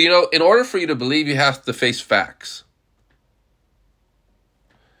 So, in order for you to believe, you have to face facts.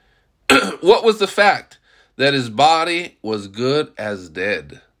 What was the fact? That his body was good as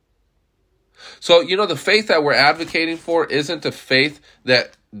dead. So, the faith that we're advocating for isn't a faith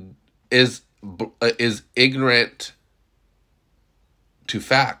that is ignorant to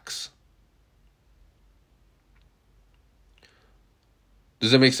facts.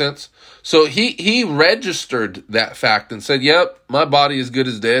 Does that make sense? So he registered that fact and said, yep, my body is good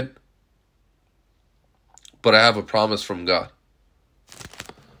as dead, but I have a promise from God.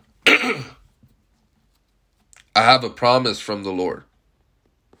 I have a promise from the Lord.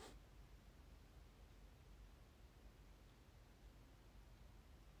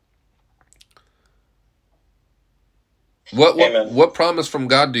 What promise from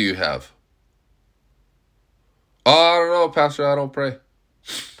God do you have? Oh, I don't know, Pastor, I don't pray.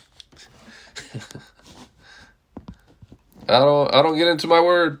 I don't get into my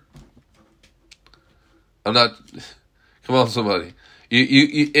word. I'm not. Come on, somebody.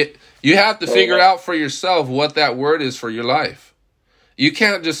 You have to figure out for yourself what that word is for your life. You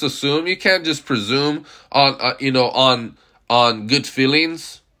can't just assume. You can't just presume on on good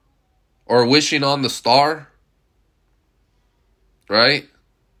feelings or wishing on the star. Right?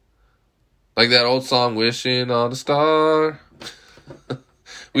 Like that old song, "Wishing on a Star."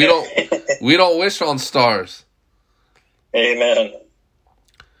 we don't wish on stars. Amen.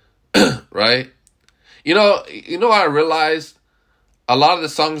 Right? You know, I realized a lot of the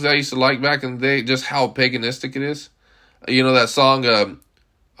songs I used to like back in the day, just how paganistic it is. You know that song,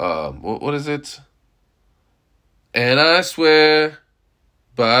 what is it? And I swear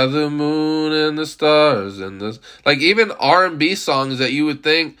by the moon and the stars and the... Like even R&B songs that you would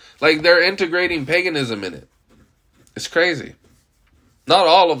think, like they're integrating paganism in it. It's crazy. Not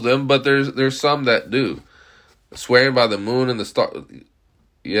all of them, but there's some that do. Swearing by the moon and the stars.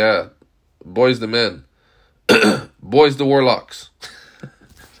 Yeah. Boys the men. Boys the warlocks.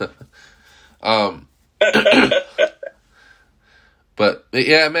 But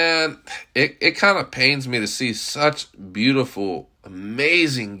yeah, man, it kind of pains me to see such beautiful,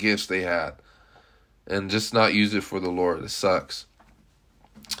 amazing gifts they had and just not use it for the Lord. It sucks.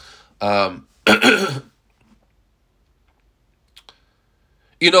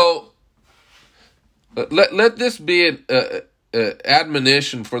 You know, let this be an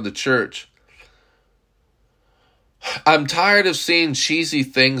admonition for the church. I'm tired of seeing cheesy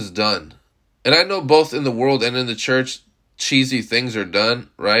things done. And I know both in the world and in the church, cheesy things are done,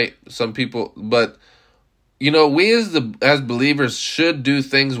 right? Some people, but you know, we as believers should do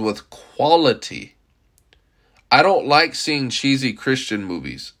things with quality. I don't like seeing cheesy Christian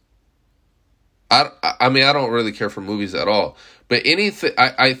movies. I mean, I don't really care for movies at all. But anything,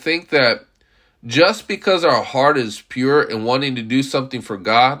 I think that just because our heart is pure and wanting to do something for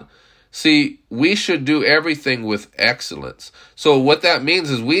God, see, we should do everything with excellence. So what that means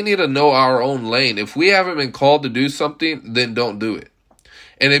is we need to know our own lane. If we haven't been called to do something, then don't do it.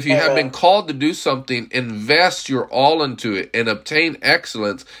 And if you have been called to do something, invest your all into it and obtain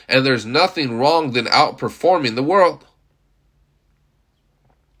excellence. And there's nothing wrong than outperforming the world.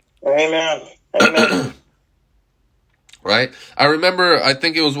 Amen. Amen. Right? I remember, I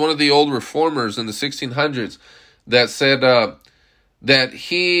think it was one of the old reformers in the 1600s that said that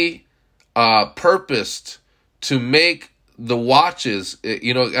he purposed to make the watches,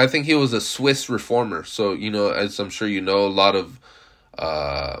 you know, I think he was a Swiss reformer. So, you know, as I'm sure you know, a lot of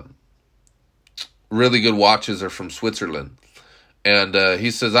really good watches are from Switzerland. And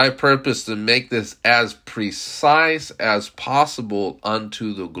he says, I purpose to make this as precise as possible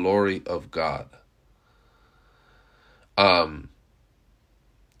unto the glory of God.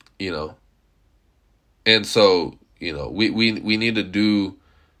 You know, and so, you know, we need to do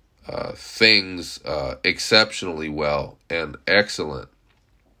things exceptionally well and excellent,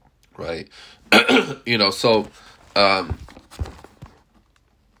 right? You know, so,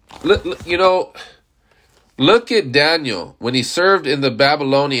 you know, look at Daniel when he served in the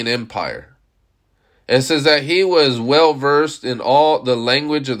Babylonian Empire. It says that he was well versed in all the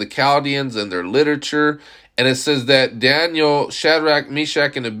language of the Chaldeans and their literature. And it says that Daniel, Shadrach,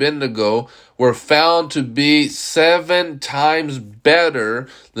 Meshach, and Abednego were found to be 7 times better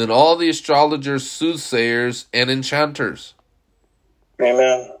than all the astrologers, soothsayers, and enchanters.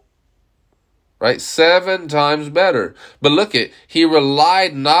 Amen. Right? 7 times better. But look at, he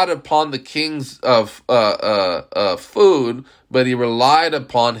relied not upon the king's food, but he relied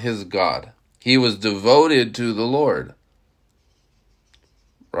upon his God. He was devoted to the Lord.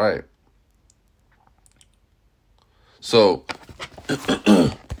 Right. So,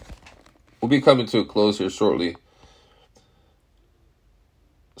 we'll be coming to a close here shortly.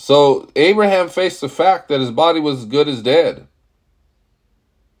 So, Abraham faced the fact that his body was as good as dead.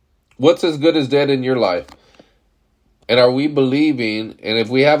 What's as good as dead in your life? And are we believing, and if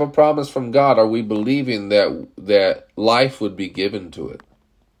we have a promise from God, are we believing that life would be given to it?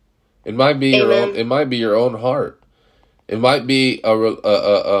 It might be your own. It might be your own heart. It might be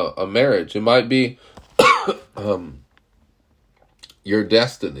a marriage. It might be your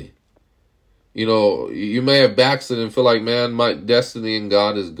destiny. You know, you may have backslid and feel like, man, my destiny in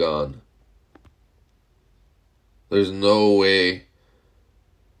God is gone. There's no way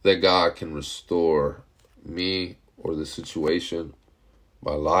that God can restore me or the situation,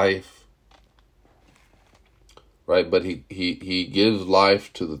 my life. Right? But he gives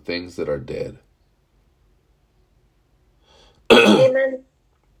life to the things that are dead. Amen.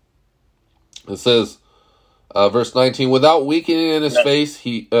 It says, verse 19, without weakening in his faith,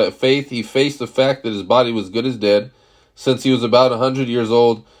 he faced the fact that his body was good as dead, since he was about 100 years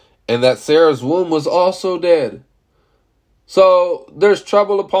old, and that Sarah's womb was also dead. So there's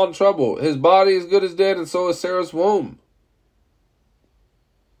trouble upon trouble. His body is good as dead, and so is Sarah's womb.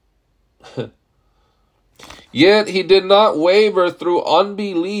 Yet he did not waver through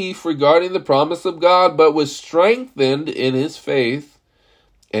unbelief regarding the promise of God, but was strengthened in his faith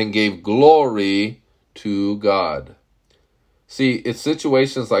and gave glory to God. See, it's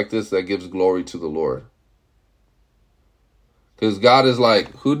situations like this that gives glory to the Lord. Because God is like,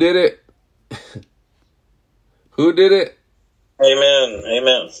 who did it? Who did it? Amen.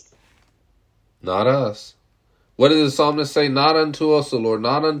 Amen. Not us. What does the psalmist say? Not unto us, O Lord.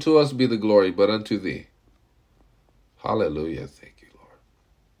 Not unto us be the glory, but unto thee. Hallelujah. Thank you, Lord.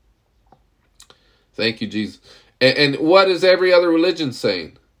 Thank you, Jesus. And what is every other religion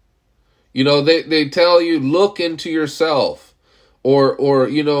saying? You know, they tell you, look into yourself. Or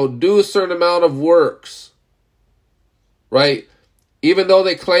you know, do a certain amount of works. Right? Even though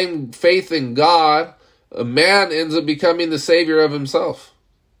they claim faith in God, a man ends up becoming the savior of himself.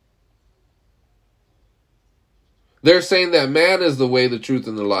 They're saying that man is the way, the truth,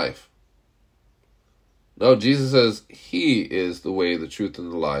 and the life. No, Jesus says he is the way, the truth,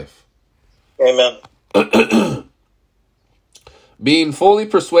 and the life. Amen. Being fully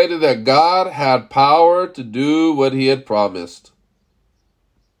persuaded that God had power to do what he had promised.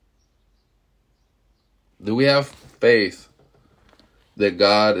 Do we have faith that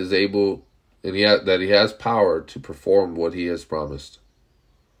God is able and that he has power to perform what he has promised?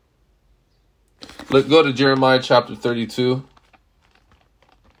 Let's go to Jeremiah chapter 32.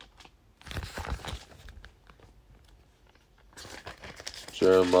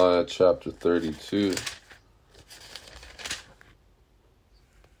 Jeremiah chapter 32.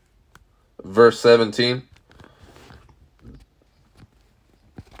 Verse 17.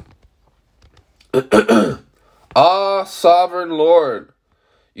 Ah, sovereign Lord,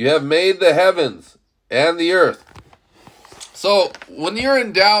 you have made the heavens and the earth. So, when you're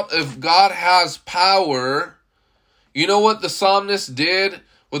in doubt if God has power, you know what the psalmist did,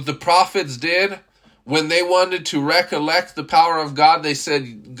 what the prophets did? When they wanted to recollect the power of God, they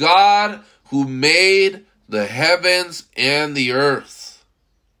said, God who made the heavens and the earth.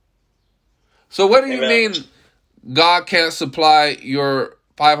 So what do you mean God can't supply your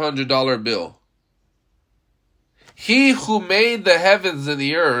 $500 bill? He who made the heavens and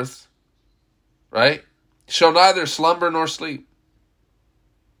the earth, right, shall neither slumber nor sleep.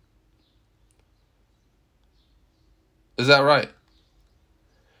 Is that right?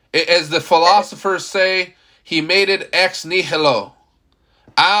 As the philosophers say, he made it ex nihilo.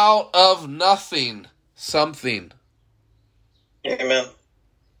 Out of nothing, something. Amen.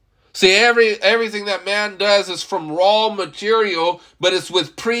 See, everything that man does is from raw material, but it's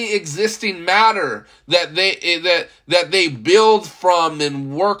with pre-existing matter that they build from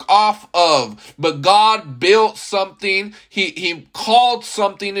and work off of. But God built something. He called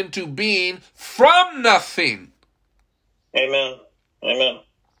something into being from nothing. Amen. Amen.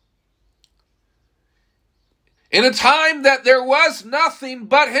 In a time that there was nothing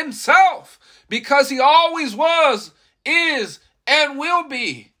but himself, because he always was, is, and will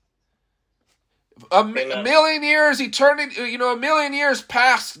be. A million years, eternity, a million years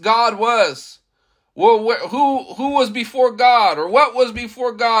past God was. Well, who was before God, or what was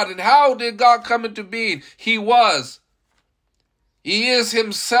before God, and how did God come into being? He was. He is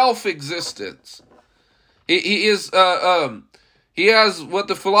himself existence. He is. He has what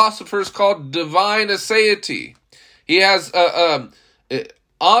the philosophers call divine aseity. He has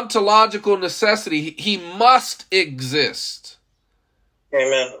ontological necessity. He must exist.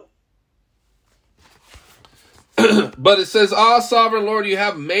 Amen. But it says, Ah, sovereign Lord, you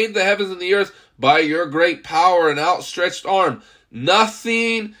have made the heavens and the earth by your great power and outstretched arm.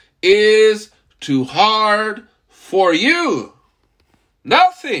 Nothing is too hard for you.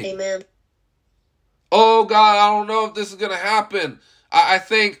 Nothing. Amen. Oh God, I don't know if this is going to happen. I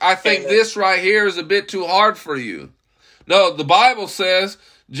think this right here is a bit too hard for you. No, the Bible says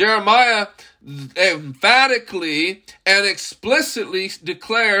Jeremiah emphatically and explicitly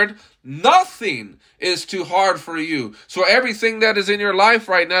declared, nothing is too hard for you. So everything that is in your life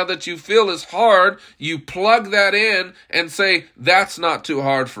right now that you feel is hard, you plug that in and say, that's not too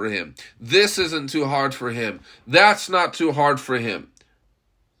hard for him. This isn't too hard for him. That's not too hard for him.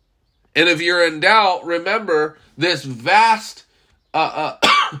 And if you're in doubt, remember this vast, not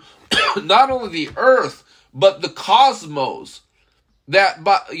only the earth, but the cosmos,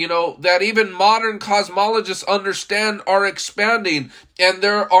 that even modern cosmologists understand are expanding, and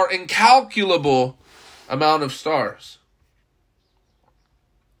there are incalculable amount of stars.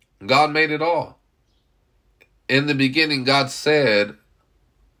 God made it all. In the beginning, God said,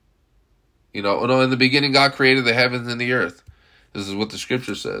 in the beginning, God created the heavens and the earth. This is what the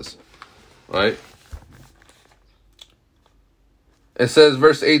scripture says, right? It says,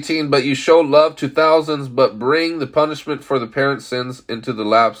 verse 18, but you show love to thousands, but bring the punishment for the parents' sins into the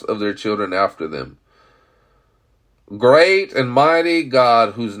laps of their children after them. Great and mighty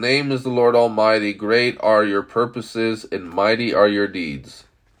God, whose name is the Lord Almighty, great are your purposes and mighty are your deeds.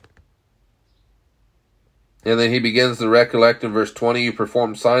 And then he begins to recollect in verse 20, you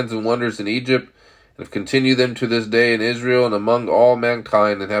performed signs and wonders in Egypt, and have continued them to this day in Israel and among all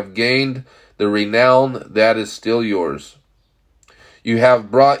mankind, and have gained the renown that is still yours. You have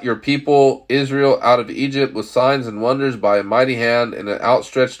brought your people Israel out of Egypt with signs and wonders by a mighty hand and an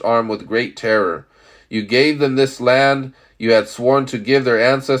outstretched arm with great terror. You gave them this land you had sworn to give their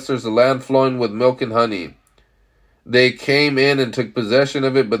ancestors, a land flowing with milk and honey. They came in and took possession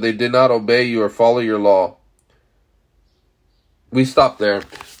of it, but they did not obey you or follow your law. We stop there.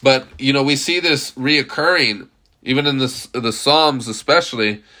 But, we see this reoccurring, even in the Psalms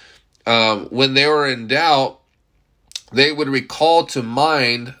especially, when they were in doubt, they would recall to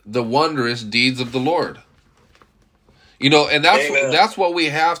mind the wondrous deeds of the Lord. And that's what we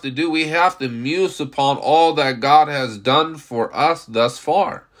have to do. We have to muse upon all that God has done for us thus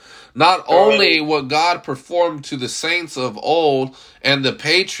far. Not only what God performed to the saints of old and the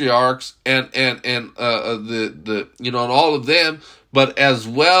patriarchs and all of them, but as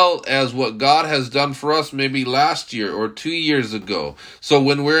well as what God has done for us maybe last year or 2 years ago. So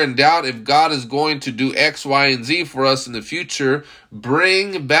when we're in doubt if God is going to do X, Y, and Z for us in the future,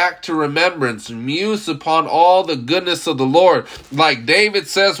 bring back to remembrance, muse upon all the goodness of the Lord. Like David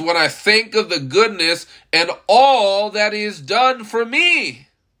says, when I think of the goodness and all that He has done for me.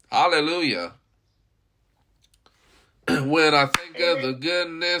 Hallelujah. When I think of the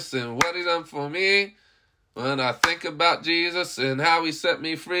goodness and what He done for me, when I think about Jesus and how He set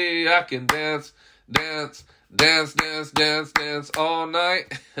me free, I can dance all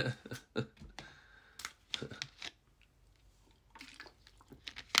night.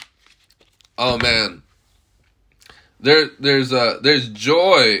 Oh man, there's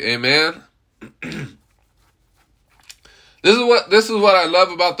joy, amen. This is what I love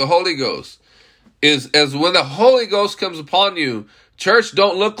about the Holy Ghost, is as when the Holy Ghost comes upon you, church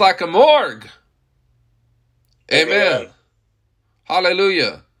don't look like a morgue. Amen.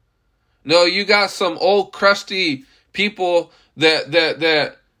 Hallelujah. No, you got some old crusty people that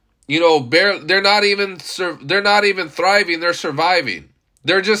they're not even thriving, they're surviving.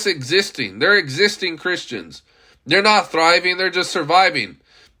 They're just existing. They're existing Christians. They're not thriving, they're just surviving.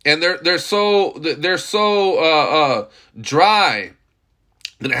 And they're so dry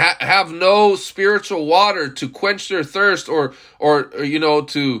and have no spiritual water to quench their thirst or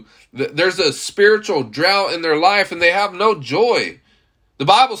there's a spiritual drought in their life and they have no joy. The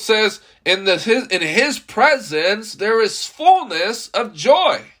Bible says in His presence there is fullness of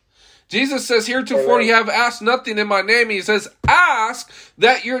joy. Jesus says, heretofore you have asked nothing in my name. He says, ask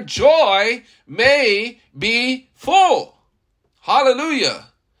that your joy may be full. Hallelujah.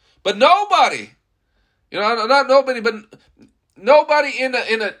 But nobody, not nobody, but nobody in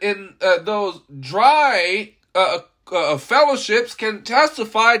those dry fellowships can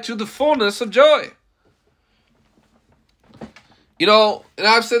testify to the fullness of joy. And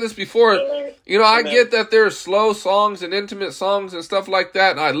I've said this before, I get that there are slow songs and intimate songs and stuff like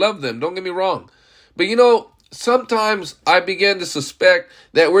that, and I love them, don't get me wrong. But sometimes I begin to suspect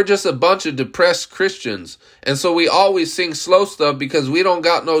that we're just a bunch of depressed Christians, and so we always sing slow stuff because we don't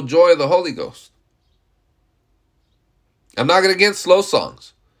got no joy of the Holy Ghost. I'm not going to against slow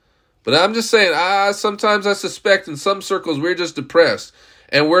songs, but I'm just saying, sometimes I suspect in some circles we're just depressed,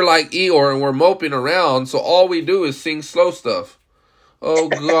 and we're like Eeyore, and we're moping around, so all we do is sing slow stuff. Oh,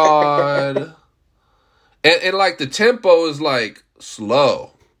 God. and like the tempo is like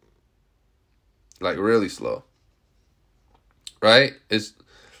slow. Like really slow. Right? It's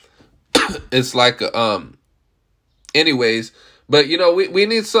like anyways, But, we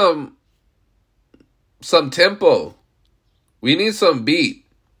need some tempo. We need some beat.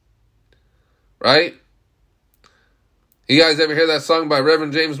 Right? You guys ever hear that song by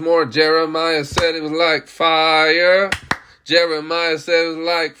Reverend James Moore? Jeremiah said it was like fire. Jeremiah said it was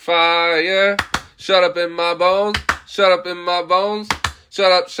like fire. Shut up in my bones. Shut up in my bones.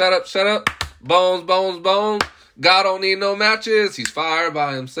 Shut up, shut up, shut up. Bones, bones, bones. God don't need no matches. He's fired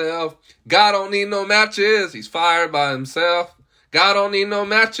by himself. God don't need no matches. He's fired by himself. God don't need no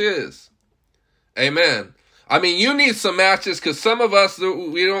matches. Amen. I mean, you need some matches because some of us,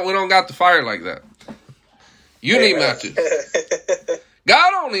 we don't got the fire like that. You need matches.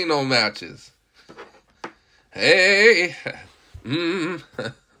 God don't need no matches. Hey.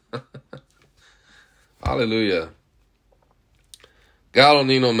 Hallelujah. God don't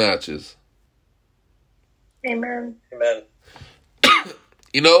need no matches. Amen. Amen.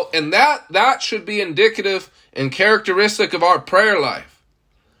 And that should be indicative and characteristic of our prayer life,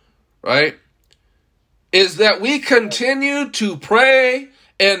 right? Is that we continue to pray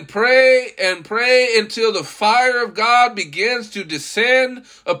and pray and pray until the fire of God begins to descend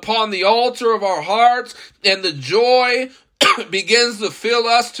upon the altar of our hearts and the joy begins to fill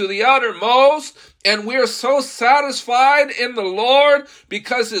us to the uttermost. And we're so satisfied in the Lord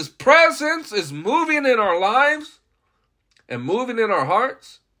because his presence is moving in our lives and moving in our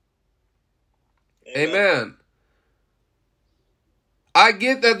hearts. Amen. I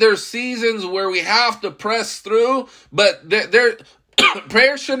get that there's seasons where we have to press through, but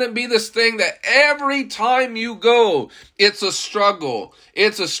prayer shouldn't be this thing that every time you go, it's a struggle.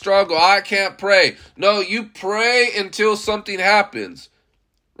 It's a struggle. I can't pray. No, you pray until something happens,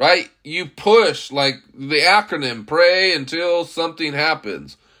 right? You push, like the acronym, pray until something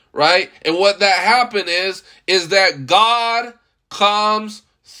happens, right? And what that happen is that God comes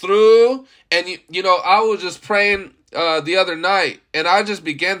through. And, I was just praying the other night, and I just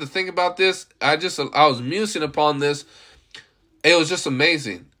began to think about this. I was musing upon this. It was just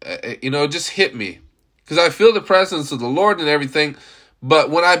amazing. It just hit me because I feel the presence of the Lord and everything.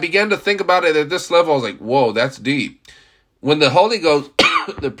 But when I began to think about it at this level, I was like, whoa, that's deep. When the Holy Ghost,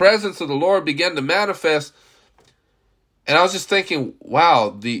 the presence of the Lord began to manifest, and I was just thinking,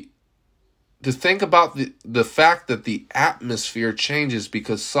 wow, to think about the fact that the atmosphere changes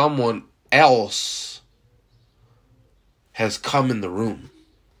because someone else has come in the room.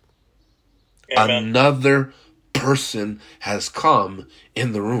 Amen. Another person has come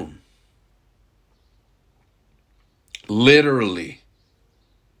in the room. Literally.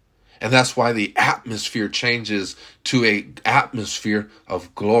 And that's why the atmosphere changes to an atmosphere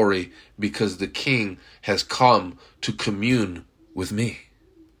of glory, because the King has come to commune with me.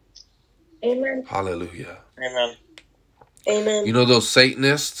 Amen. Hallelujah. Amen. Amen. Those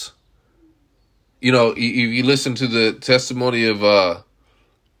Satanists, you listen to the testimony of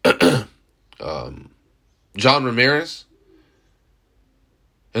John Ramirez,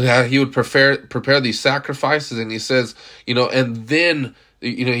 and how he would prepare these sacrifices, and he says, and then,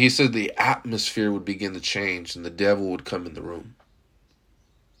 he said the atmosphere would begin to change and the devil would come in the room.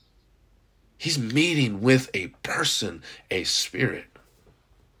 He's meeting with a person, a spirit.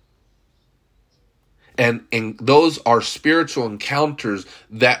 And those are spiritual encounters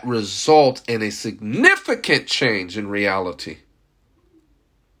that result in a significant change in reality.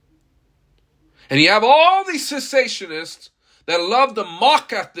 And you have all these cessationists that love to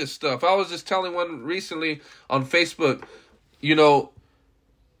mock at this stuff. I was just telling one recently on Facebook,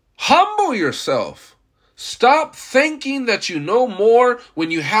 humble yourself. Stop thinking that you know more when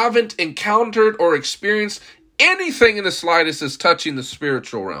you haven't encountered or experienced anything in the slightest as touching the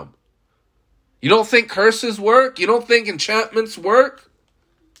spiritual realm. You don't think curses work? You don't think enchantments work?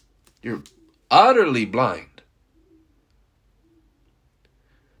 You're utterly blind.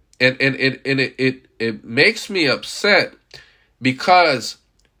 And it makes me upset because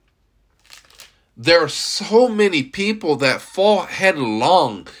there are so many people that fall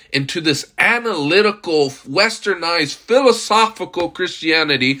headlong into this analytical, westernized, philosophical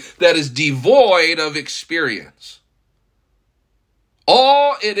Christianity that is devoid of experience.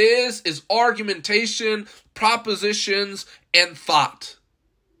 All it is argumentation, propositions, and thought.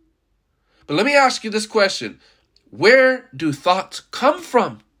 But let me ask you this question. Where do thoughts come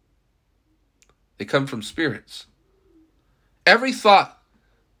from? They come from spirits. Every thought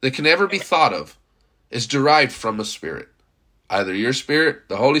that can ever be thought of is derived from a spirit. Either your spirit,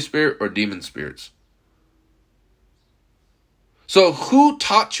 the Holy Spirit, or demon spirits. So who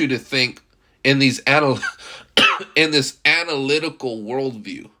taught you to think in these in this analytical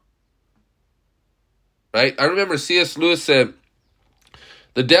worldview? Right? I remember C.S. Lewis said,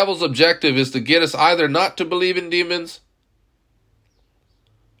 the devil's objective is to get us either not to believe in demons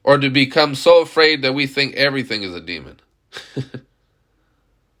or to become so afraid that we think everything is a demon.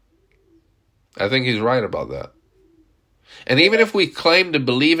 I think he's right about that. And even if we claim to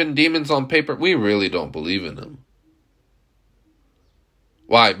believe in demons on paper, we really don't believe in them.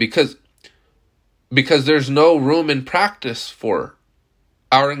 Why? Because there's no room in practice for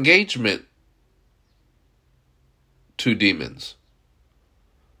our engagement to demons.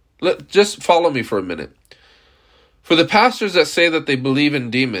 Just follow me for a minute. For the pastors that say that they believe in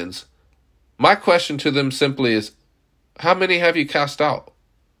demons, my question to them simply is, how many have you cast out?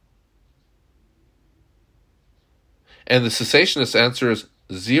 And the cessationist answer is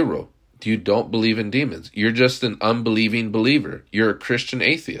 0. You don't believe in demons. You're just an unbelieving believer. You're a Christian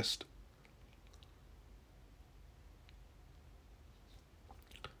atheist.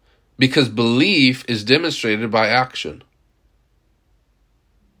 Because belief is demonstrated by action.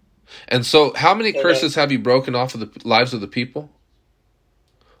 And so, how many curses have you broken off of the lives of the people?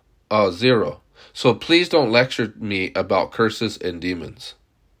 0. So please don't lecture me about curses and demons.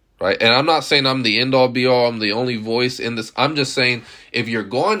 Right? And I'm not saying I'm the end-all, be-all, I'm the only voice in this. I'm just saying, if you're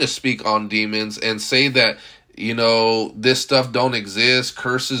going to speak on demons and say that, this stuff don't exist,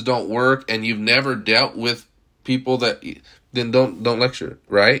 curses don't work, and you've never dealt with people that, then don't lecture,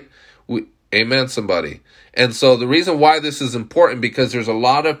 right? Amen, somebody. And so the reason why this is important, because there's a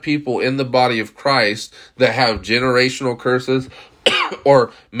lot of people in the body of Christ that have generational curses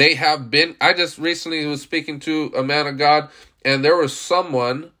or may have been. I just recently was speaking to a man of God, and there was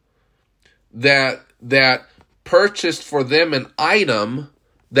someone that purchased for them an item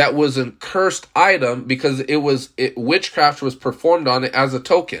that was a cursed item because witchcraft was performed on it as a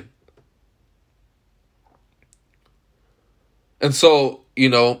token. And so,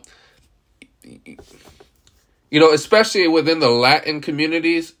 especially within the Latin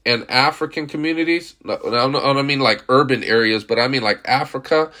communities and African communities, I don't mean like urban areas, but I mean like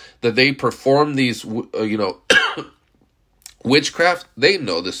Africa, that they perform these, witchcraft. They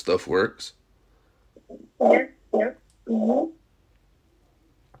know this stuff works. Yeah. Mm-hmm.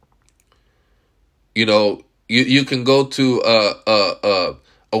 You can go to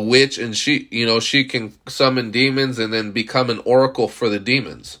a witch, and she can summon demons and then become an oracle for the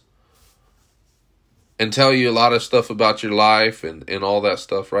demons and tell you a lot of stuff about your life and all that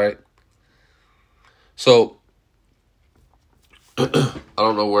stuff, right? So I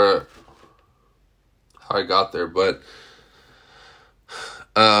don't know how I got there, but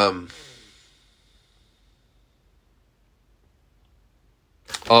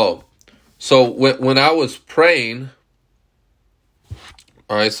so when I was praying,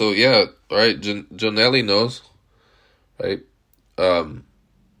 all right, so yeah, all right, Janelli knows, right?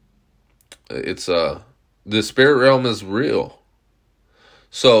 It's the spirit realm is real.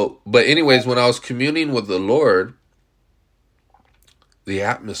 So, but anyways, when I was communing with the Lord, the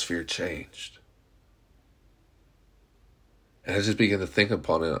atmosphere changed. And I just began to think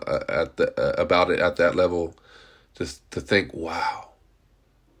upon it about it at that level, just to think, wow,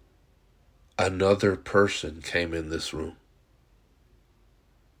 another person came in this room.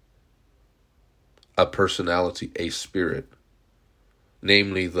 A personality, a spirit,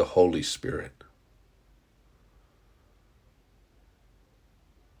 namely the Holy Spirit.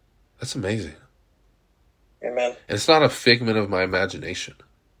 That's amazing. Amen. And it's not a figment of my imagination.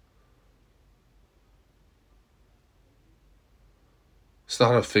 It's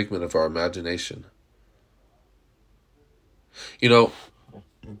not a figment of our imagination. You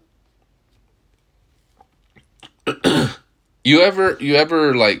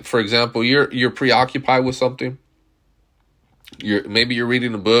ever like, for example, you're preoccupied with something. Maybe you're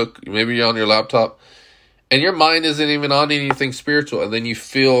reading a book, maybe you're on your laptop, and your mind isn't even on anything spiritual, and then you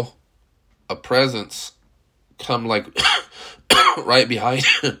feel a presence come like right behind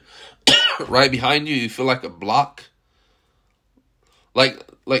you. You feel like a block, like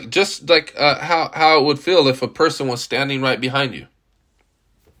just like how it would feel if a person was standing right behind you.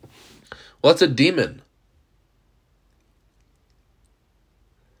 Well, it's a demon.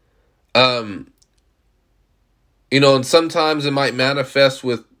 And sometimes it might manifest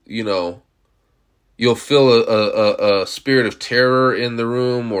with, you'll feel a spirit of terror in the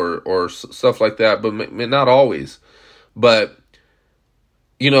room or stuff like that, but not always. But,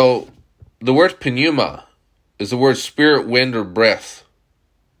 the word pneuma is the word spirit, wind, or breath.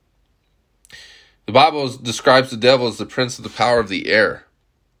 The Bible describes the devil as the prince of the power of the air.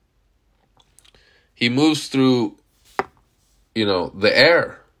 He moves through, the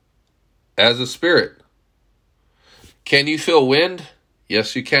air as a spirit. Can you feel wind?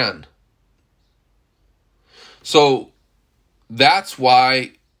 Yes, you can. So that's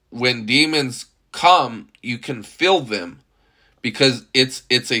why when demons come, you can feel them, because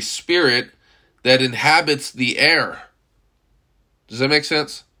it's a spirit that inhabits the air. Does that make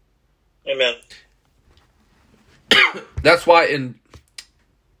sense? Amen. That's why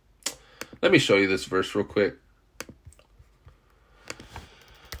let me show you this verse real quick.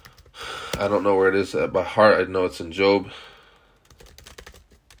 I don't know where it is by heart. I know it's in Job.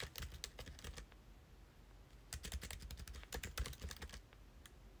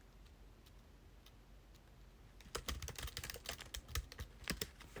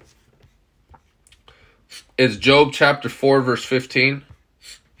 It's Job chapter 4, verse 15.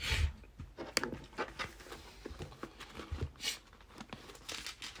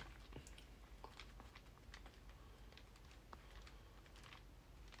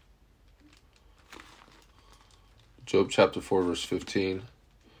 Job chapter 4, verse 15.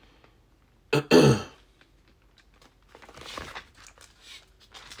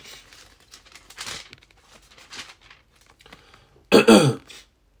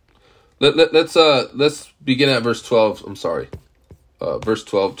 Let's begin at verse 12. I'm sorry. Verse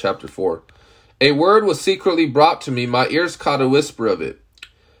 12, chapter 4. A word was secretly brought to me. My ears caught a whisper of it.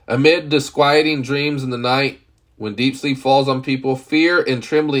 Amid disquieting dreams in the night, when deep sleep falls on people, fear and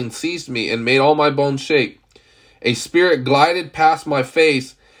trembling seized me and made all my bones shake. A spirit glided past my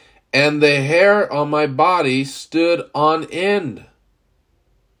face, and the hair on my body stood on end.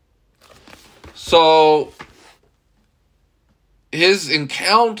 So his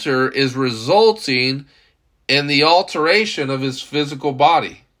encounter is resulting in the alteration of his physical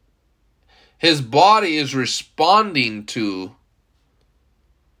body. His body is responding to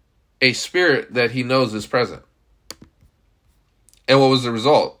a spirit that he knows is present. And what was the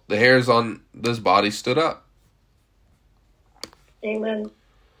result? The hairs on this body stood up. Amen.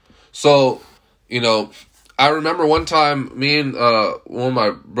 So, I remember one time me and one of my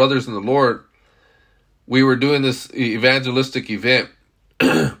brothers in the Lord, we were doing this evangelistic event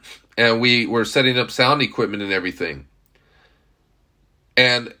and we were setting up sound equipment and everything.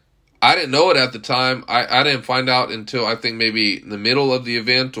 And I didn't know it at the time. I didn't find out until I think maybe in the middle of the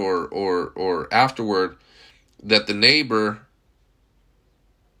event or afterward that the neighbor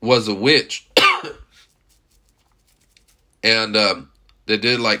was a witch. And they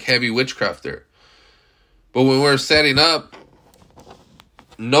did like heavy witchcraft there. But when we were setting up,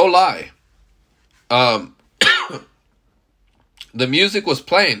 no lie, the music was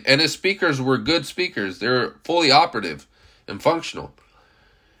playing, and his speakers were good speakers. They were fully operative and functional.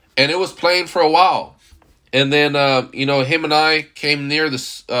 And it was playing for a while. And then, him and I came near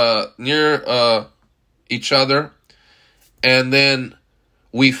each other. And then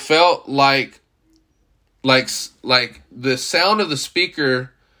we felt like the sound of the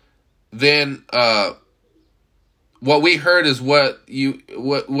speaker, then what we heard is what you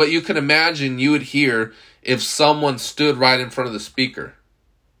can imagine you would hear if someone stood right in front of the speaker.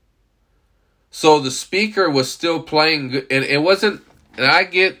 So the speaker was still playing, and it wasn't. And I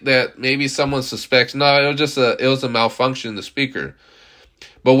get that maybe someone suspects. No, it was a malfunction in the speaker.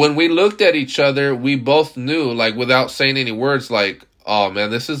 But when we looked at each other, we both knew, like without saying any words, like, "Oh man,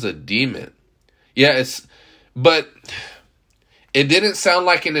 this is a demon." Yeah, but it didn't sound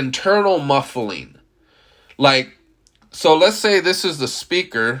like an internal muffling. Like, so let's say this is the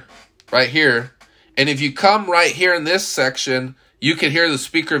speaker right here. And if you come right here in this section, you can hear the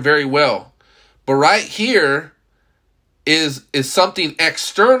speaker very well. But right here is something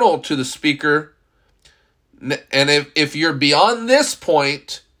external to the speaker. And if you're beyond this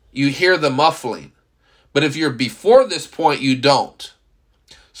point, you hear the muffling. But if you're before this point, you don't.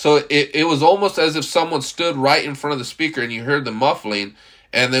 So it was almost as if someone stood right in front of the speaker and you heard the muffling,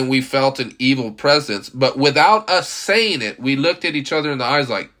 and then we felt an evil presence. But without us saying it, we looked at each other in the eyes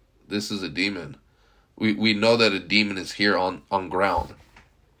like, this is a demon. We know that a demon is here on ground.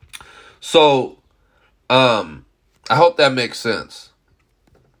 So, I hope that makes sense.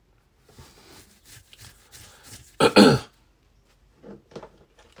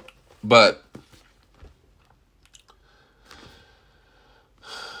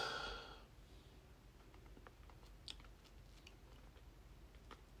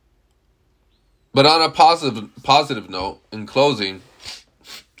 But on a positive note, in closing,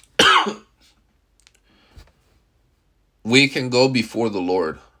 we can go before the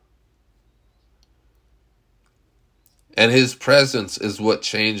Lord. And his presence is what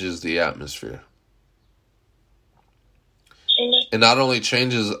changes the atmosphere. Amen. It not only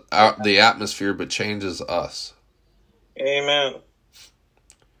changes the atmosphere, but changes us. Amen.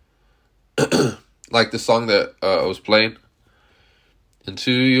 Like the song that I was playing.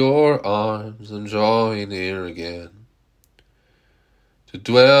 Into your arms I'm drawing near again, to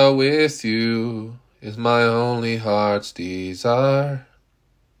dwell with you is my only heart's desire.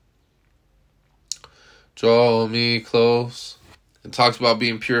 Draw me close. It talks about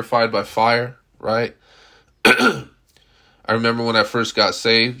being purified by fire, right? I remember when I first got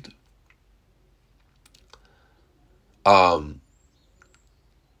saved. I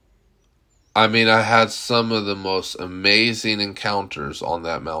had some of the most amazing encounters on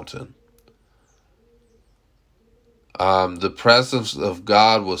that mountain. The presence of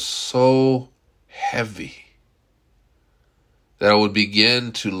God was so heavy that I would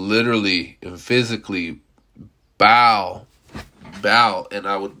begin to literally and physically bow, and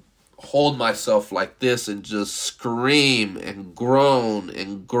I would hold myself like this and just scream and groan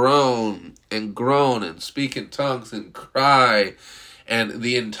and groan and groan and speak in tongues and cry. And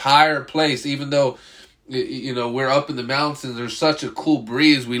the entire place, even though, we're up in the mountains, there's such a cool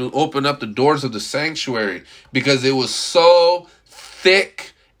breeze. We open up the doors of the sanctuary because it was so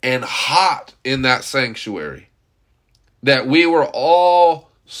thick and hot in that sanctuary that we were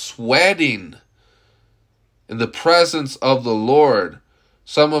all sweating in the presence of the Lord.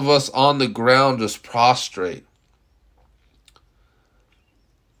 Some of us on the ground just prostrate.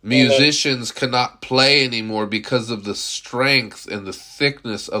 Musicians cannot play anymore because of the strength and the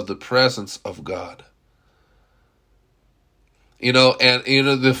thickness of the presence of God.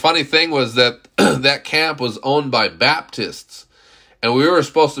 The funny thing was that that camp was owned by Baptists, and we were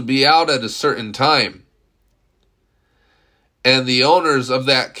supposed to be out at a certain time. And the owners of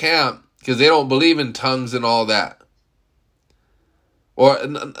that camp, because they don't believe in tongues and all that, or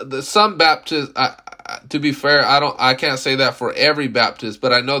some Baptists, to be fair, I can't say that for every Baptist,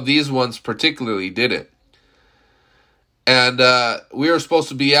 but I know these ones particularly did it. And we were supposed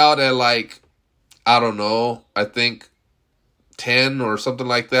to be out at I think 10 or something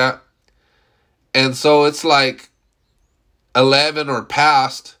like that. And so it's like 11 or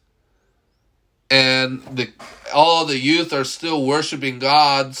past, and all the youth are still worshiping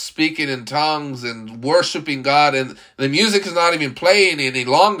God, speaking in tongues and worshiping God, and the music is not even playing any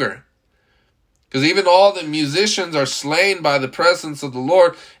longer. Because even all the musicians are slain by the presence of the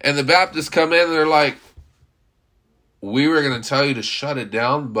Lord, and the Baptists come in and they're like, we were going to tell you to shut it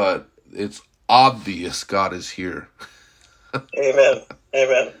down, but it's obvious God is here. Amen.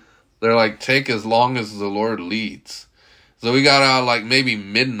 Amen. They're like, take as long as the Lord leads. So we got out like maybe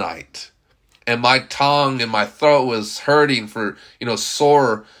midnight. And my tongue and my throat was hurting for,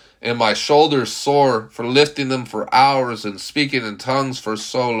 sore. And my shoulders sore for lifting them for hours and speaking in tongues for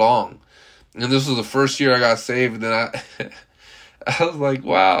so long. And this was the first year I got saved. And I was like,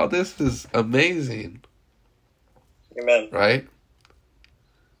 wow, this is amazing. Amen. Right?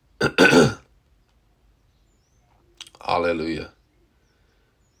 Hallelujah.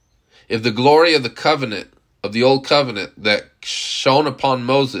 If the glory of the covenant, of the old covenant that shone upon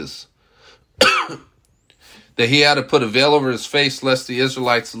Moses, that he had to put a veil over his face lest the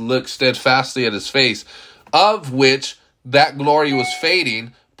Israelites look steadfastly at his face, of which that glory was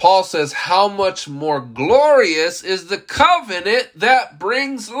fading, Paul says, how much more glorious is the covenant that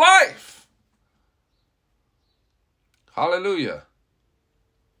brings life? Hallelujah.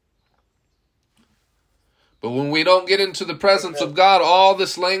 But when we don't get into the presence of God, all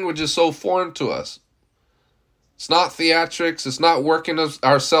this language is so foreign to us. It's not theatrics. It's not working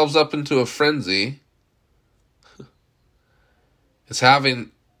ourselves up into a frenzy. It's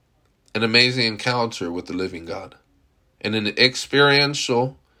having an amazing encounter with the living God in an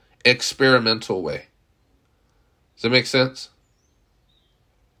experiential, experimental way. Does that make sense?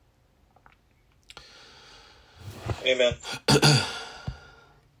 Amen.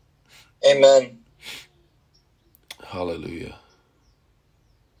 Amen. Hallelujah.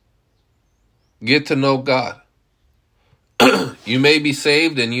 Get to know God. You may be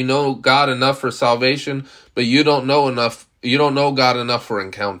saved and you know God enough for salvation, but you don't know enough. You don't know God enough for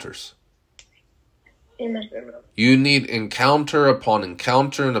encounters. Amen. You need encounter upon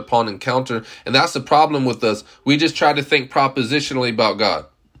encounter and upon encounter. And that's the problem with us. We just try to think propositionally about God.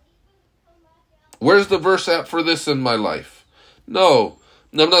 Where's the verse at for this in my life? No,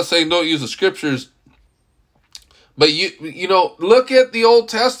 I'm not saying don't use the scriptures. But look at the Old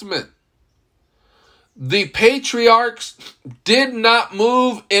Testament. The patriarchs did not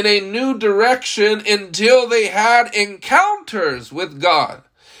move in a new direction until they had encounters with God.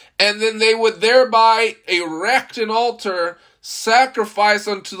 And then they would thereby erect an altar, sacrifice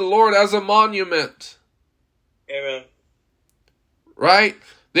unto the Lord as a monument. Amen. Right?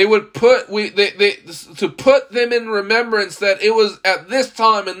 They would to put them in remembrance that it was at this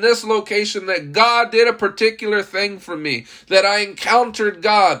time in this location that God did a particular thing for me, that I encountered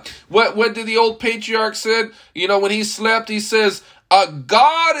God. What did the old patriarch said? When he slept, he says,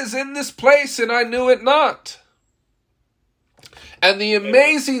 God is in this place and I knew it not. And the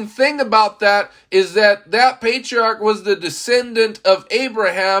amazing thing about that is that that patriarch was the descendant of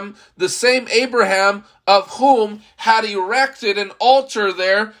Abraham, the same Abraham of whom had erected an altar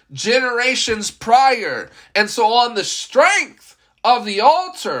there generations prior. And so on the strength of the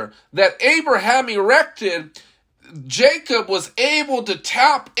altar that Abraham erected, Jacob was able to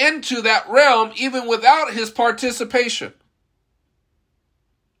tap into that realm even without his participation.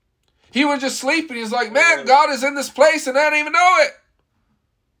 He was just sleeping. He's like, man, God is in this place and I didn't even know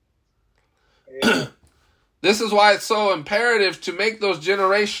it. This is why it's so imperative to make those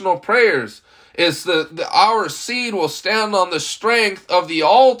generational prayers. It's our seed will stand on the strength of the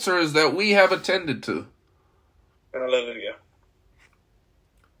altars that we have attended to. Hallelujah.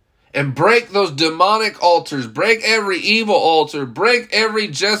 And break those demonic altars, break every evil altar, break every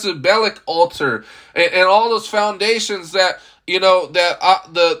Jezebelic altar, and all those foundations that,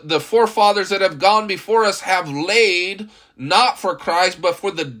 the forefathers that have gone before us have laid, not for Christ, but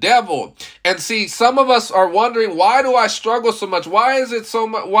for the devil. And see, some of us are wondering, why do I struggle so much? Why is it so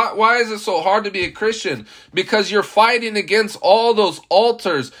much? Why is it so hard to be a Christian? Because you're fighting against all those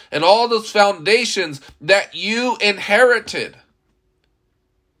altars and all those foundations that you inherited.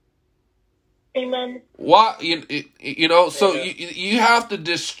 Amen. Why, so you have to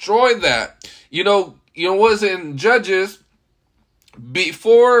destroy that. Was in Judges,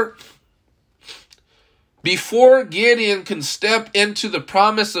 before Gideon can step into the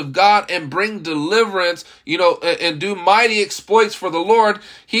promise of God and bring deliverance, and do mighty exploits for the Lord,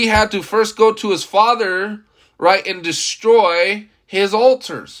 he had to first go to his father, right, and destroy his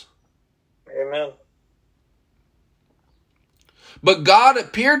altars. Amen. But God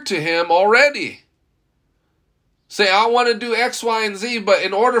appeared to him already. Say, I want to do X, Y, and Z, but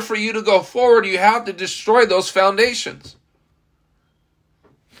in order for you to go forward, you have to destroy those foundations.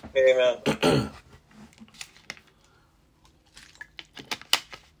 Amen.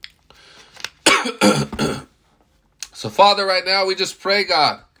 So, Father, right now we just pray,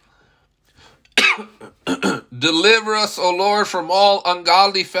 God, deliver us, O Lord, from all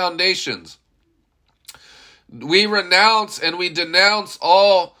ungodly foundations. We renounce and we denounce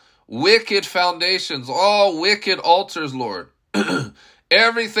all wicked foundations, all wicked altars, Lord.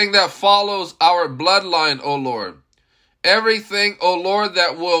 Everything that follows our bloodline, O Lord. Everything, O Lord,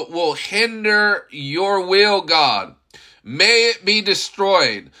 that will hinder your will, God. May it be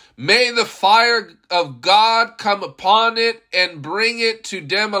destroyed. May the fire of God come upon it and bring it to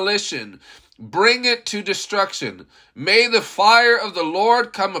demolition. Bring it to destruction. May the fire of the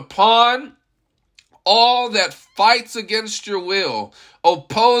Lord come upon all that fights against your will,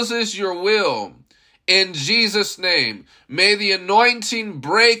 opposes your will. In Jesus' name, may the anointing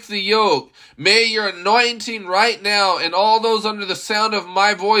break the yoke. May your anointing right now and all those under the sound of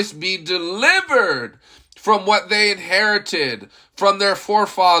my voice be delivered from what they inherited from their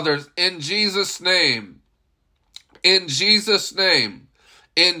forefathers. In Jesus' name. In Jesus' name.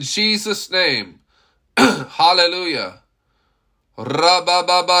 In Jesus' name. Hallelujah.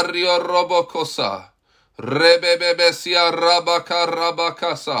 Rabababario robokosa. Rebebebesia rabaka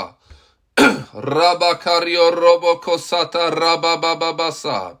rabakasa. Rabakario robokosata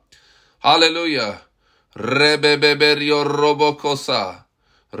rababababasa. Hallelujah. Rebebeberio robokosa.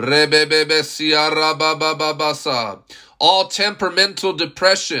 Rebebebesia rababababasa. All temperamental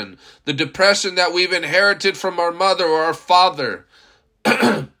depression, the depression that we've inherited from our mother or our father,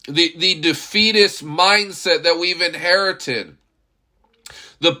 the defeatist mindset that we've inherited,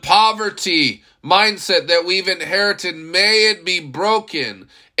 the poverty mindset that we've inherited, may it be broken.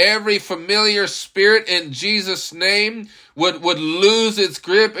 Every familiar spirit in Jesus' name would lose its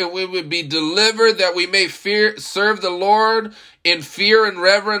grip and we would be delivered, that we may serve the Lord in fear and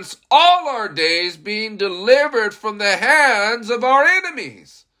reverence all our days, being delivered from the hands of our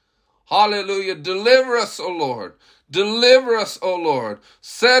enemies. Hallelujah. Deliver us, O Lord. Deliver us, O Lord.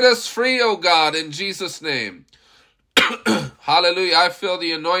 Set us free, O God, in Jesus' name. Hallelujah. I feel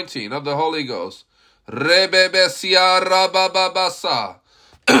the anointing of the Holy Ghost. Rebebesia rabababasa.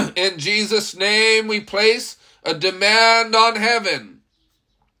 In Jesus' name, we place a demand on heaven.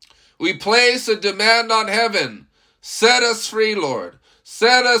 We place a demand on heaven. Set us free, Lord.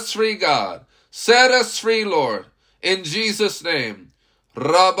 Set us free, God. Set us free, Lord. In Jesus' name.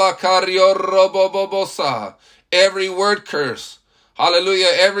 Rabakario robobobosa. Every word curse.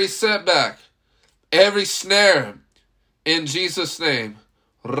 Hallelujah. Every setback. Every snare. In Jesus' name.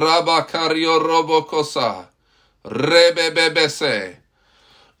 Rabakario robokosa. Rebebebese.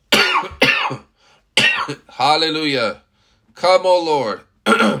 Hallelujah. Come, O Lord.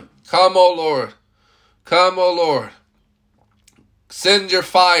 Come, O Lord. Come, O Lord. Send your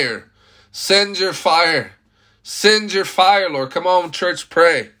fire. Send your fire. Send your fire, Lord. Come on, church,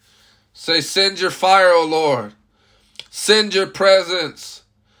 pray. Say, send your fire, O Lord. Send your presence.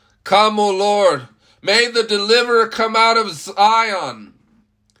 Come, O Lord. May the deliverer come out of Zion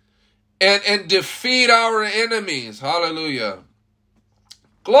and defeat our enemies. Hallelujah.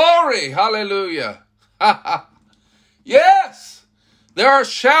 Glory. Hallelujah. Yes. There are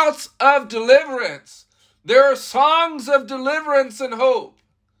shouts of deliverance. There are songs of deliverance and hope.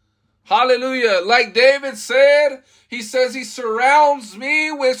 Hallelujah. Like David said, he says he surrounds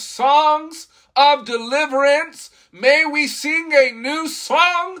me with songs of deliverance. May we sing a new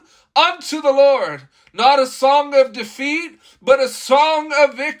song unto the Lord. Not a song of defeat, but a song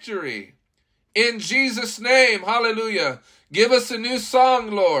of victory. In Jesus' name, hallelujah. Give us a new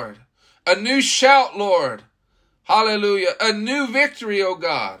song, Lord. A new shout, Lord. Hallelujah. A new victory, O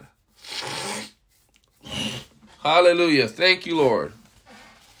God. Hallelujah. Thank you, Lord.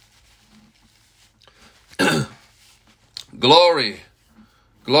 Glory.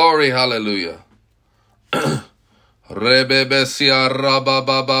 Glory. Hallelujah. Rebebesia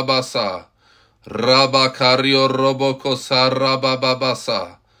rabababasa. Rabakario robokosa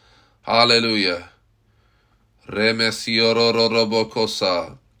rabababasa. Hallelujah. Remesioro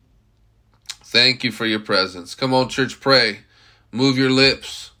robokosa. Thank you for your presence. Come on, church, pray. Move your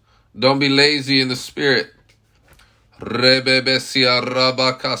lips. Don't be lazy in the spirit. Rebebesia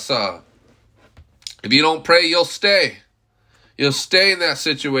rabakasa. If you don't pray, you'll stay. You'll stay in that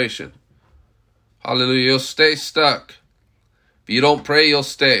situation. Hallelujah. You'll stay stuck. If you don't pray, you'll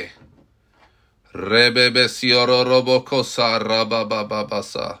stay.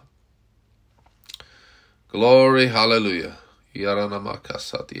 Glory. Hallelujah.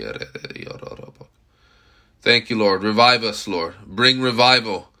 Thank you, Lord. Revive us, Lord. Bring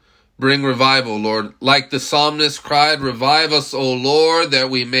revival. Bring revival, Lord. Like the psalmist cried, revive us, O Lord, that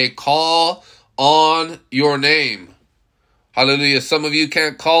we may call on your name. Hallelujah. Some of you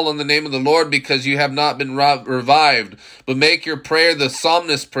can't call on the name of the Lord because you have not been revived. But make your prayer the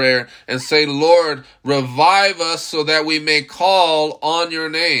psalmist prayer and say, Lord, revive us so that we may call on your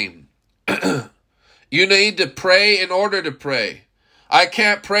name. You need to pray in order to pray. I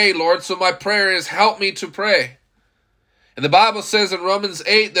can't pray, Lord, so my prayer is help me to pray. And the Bible says in Romans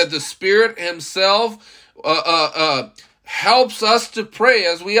 8 that the Spirit himself helps us to pray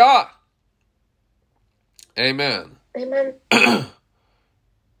as we ought. Amen. Amen.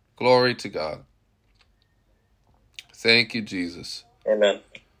 Glory to God. Thank you, Jesus. Amen.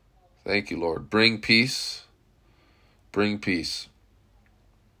 Thank you, Lord. Bring peace. Bring peace.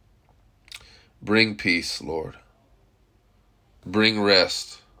 Bring peace, Lord. Bring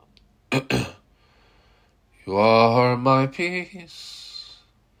rest. You are my peace.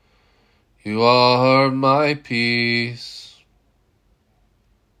 You are my peace.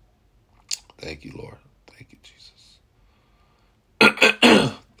 Thank you, Lord. Thank you, Jesus.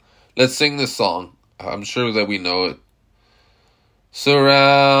 Let's sing this song. I'm sure that we know it.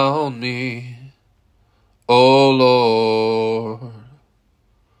 Surround me, O Lord.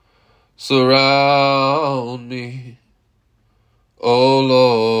 Surround me, O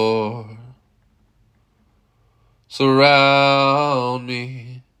Lord. Surround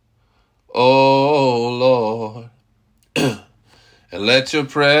me, O Lord. And let your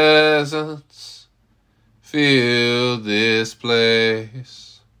presence fill this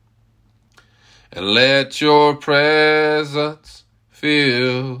place. And let your presence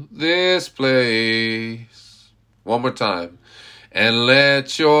fill this place. One more time. And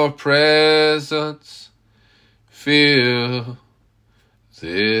let your presence fill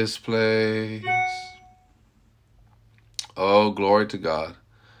this place. Oh, glory to God.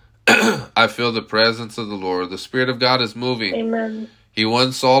 I feel the presence of the Lord. The Spirit of God is moving. Amen. He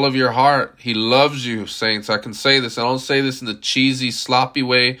wants all of your heart. He loves you, saints. I can say this. I don't say this in the cheesy, sloppy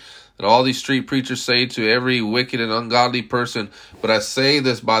way that all these street preachers say to every wicked and ungodly person. But I say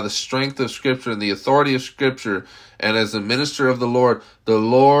this by the strength of Scripture and the authority of Scripture. And as a minister of the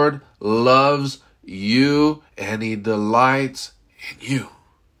Lord loves you and He delights in you.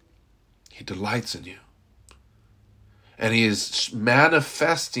 He delights in you. And He is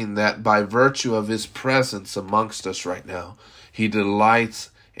manifesting that by virtue of His presence amongst us right now. He delights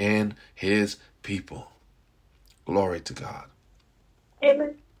in His people. Glory to God.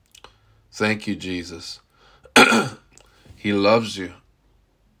 Amen. Thank you, Jesus. He loves you.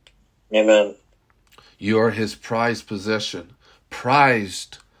 Amen. You are His prized possession.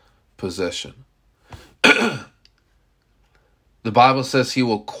 Prized possession. The Bible says He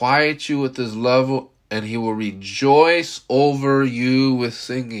will quiet you with His love and He will rejoice over you with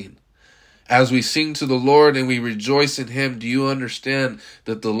singing. As we sing to the Lord and we rejoice in him, do you understand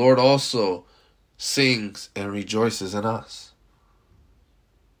that the Lord also sings and rejoices in us?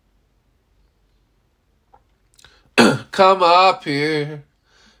 Come up here.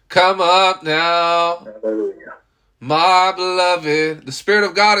 Come up now. Hallelujah. My beloved. The Spirit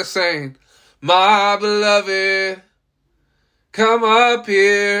of God is saying, my beloved, come up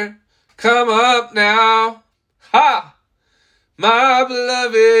here. Come up now. Ha! My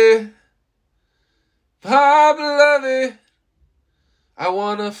beloved. My beloved. I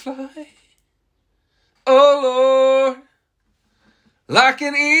want to fly. Oh Lord. Like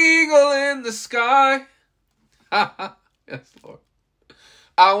an eagle in the sky. Ha ha. Yes, Lord.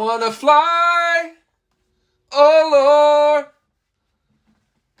 I want to fly. Oh Lord.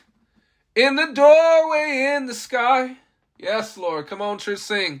 In the doorway in the sky. Yes, Lord. Come on, church,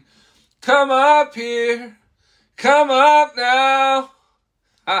 sing. Come up here. Come up now.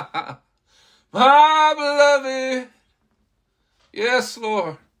 My beloved. Yes,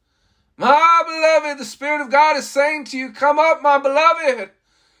 Lord. My beloved, the Spirit of God is saying to you, come up, my beloved.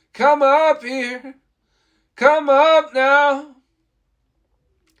 Come up here. Come up now.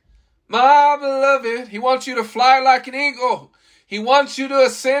 My beloved. He wants you to fly like an eagle. He wants you to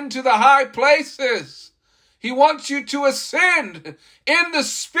ascend to the high places. He wants you to ascend in the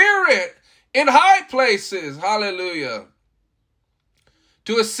Spirit in high places. Hallelujah.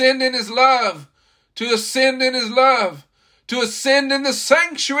 To ascend in his love. To ascend in his love. To ascend in the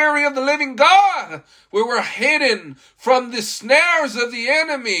sanctuary of the living God, where we're hidden from the snares of the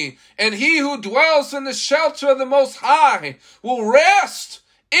enemy. And he who dwells in the shelter of the Most High will rest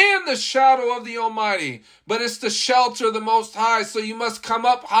in the shadow of the Almighty. But it's the shelter of the Most High, so you must come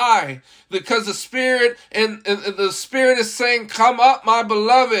up high, because the Spirit and the Spirit is saying, come up, my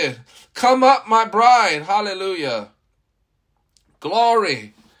beloved. Come up, my bride. Hallelujah.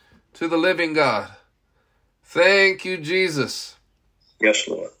 Glory to the living God. Thank you, Jesus. Yes,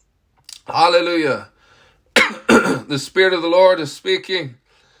 Lord. Hallelujah. The Spirit of the Lord is speaking.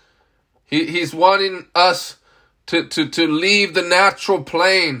 He's wanting us to leave the natural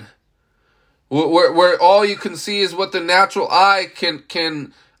plane, where all you can see is what the natural eye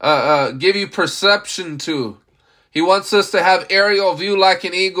can give you perception to. He wants us to have aerial view like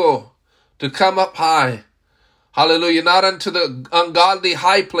an eagle, to come up high. Hallelujah. Not unto the ungodly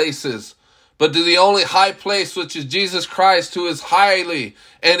high places, but to the only high place, which is Jesus Christ, who is highly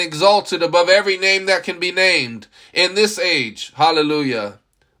and exalted above every name that can be named in this age. Hallelujah.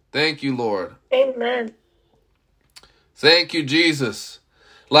 Thank you, Lord. Amen. Thank you, Jesus.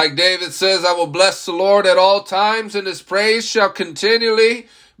 Like David says, I will bless the Lord at all times, and his praise shall continually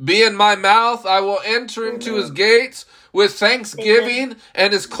be in my mouth. I will enter into his gates with thanksgiving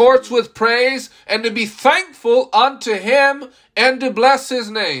and his courts with praise, and to be thankful unto him and to bless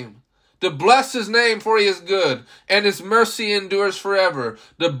his name. To bless his name, for he is good, and his mercy endures forever.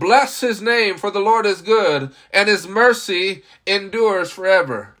 To bless his name, for the Lord is good, and his mercy endures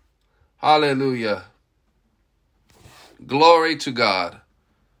forever. Hallelujah. Glory to God.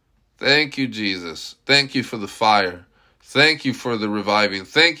 Thank you, Jesus. Thank you for the fire. Thank you for the reviving.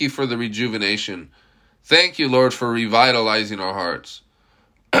 Thank you for the rejuvenation. Thank you, Lord, for revitalizing our hearts.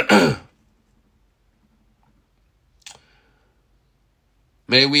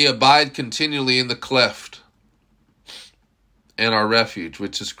 May we abide continually in the cleft and our refuge,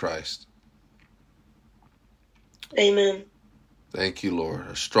 which is Christ. Amen. Thank you, Lord.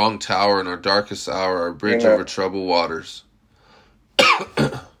 Our strong tower in our darkest hour, our bridge Amen. over troubled waters.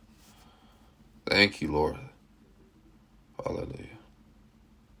 Thank you, Lord. Hallelujah.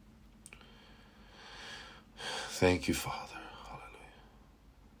 Thank you, Father. Hallelujah.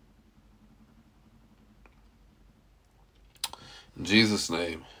 In Jesus'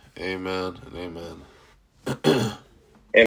 name, amen and amen.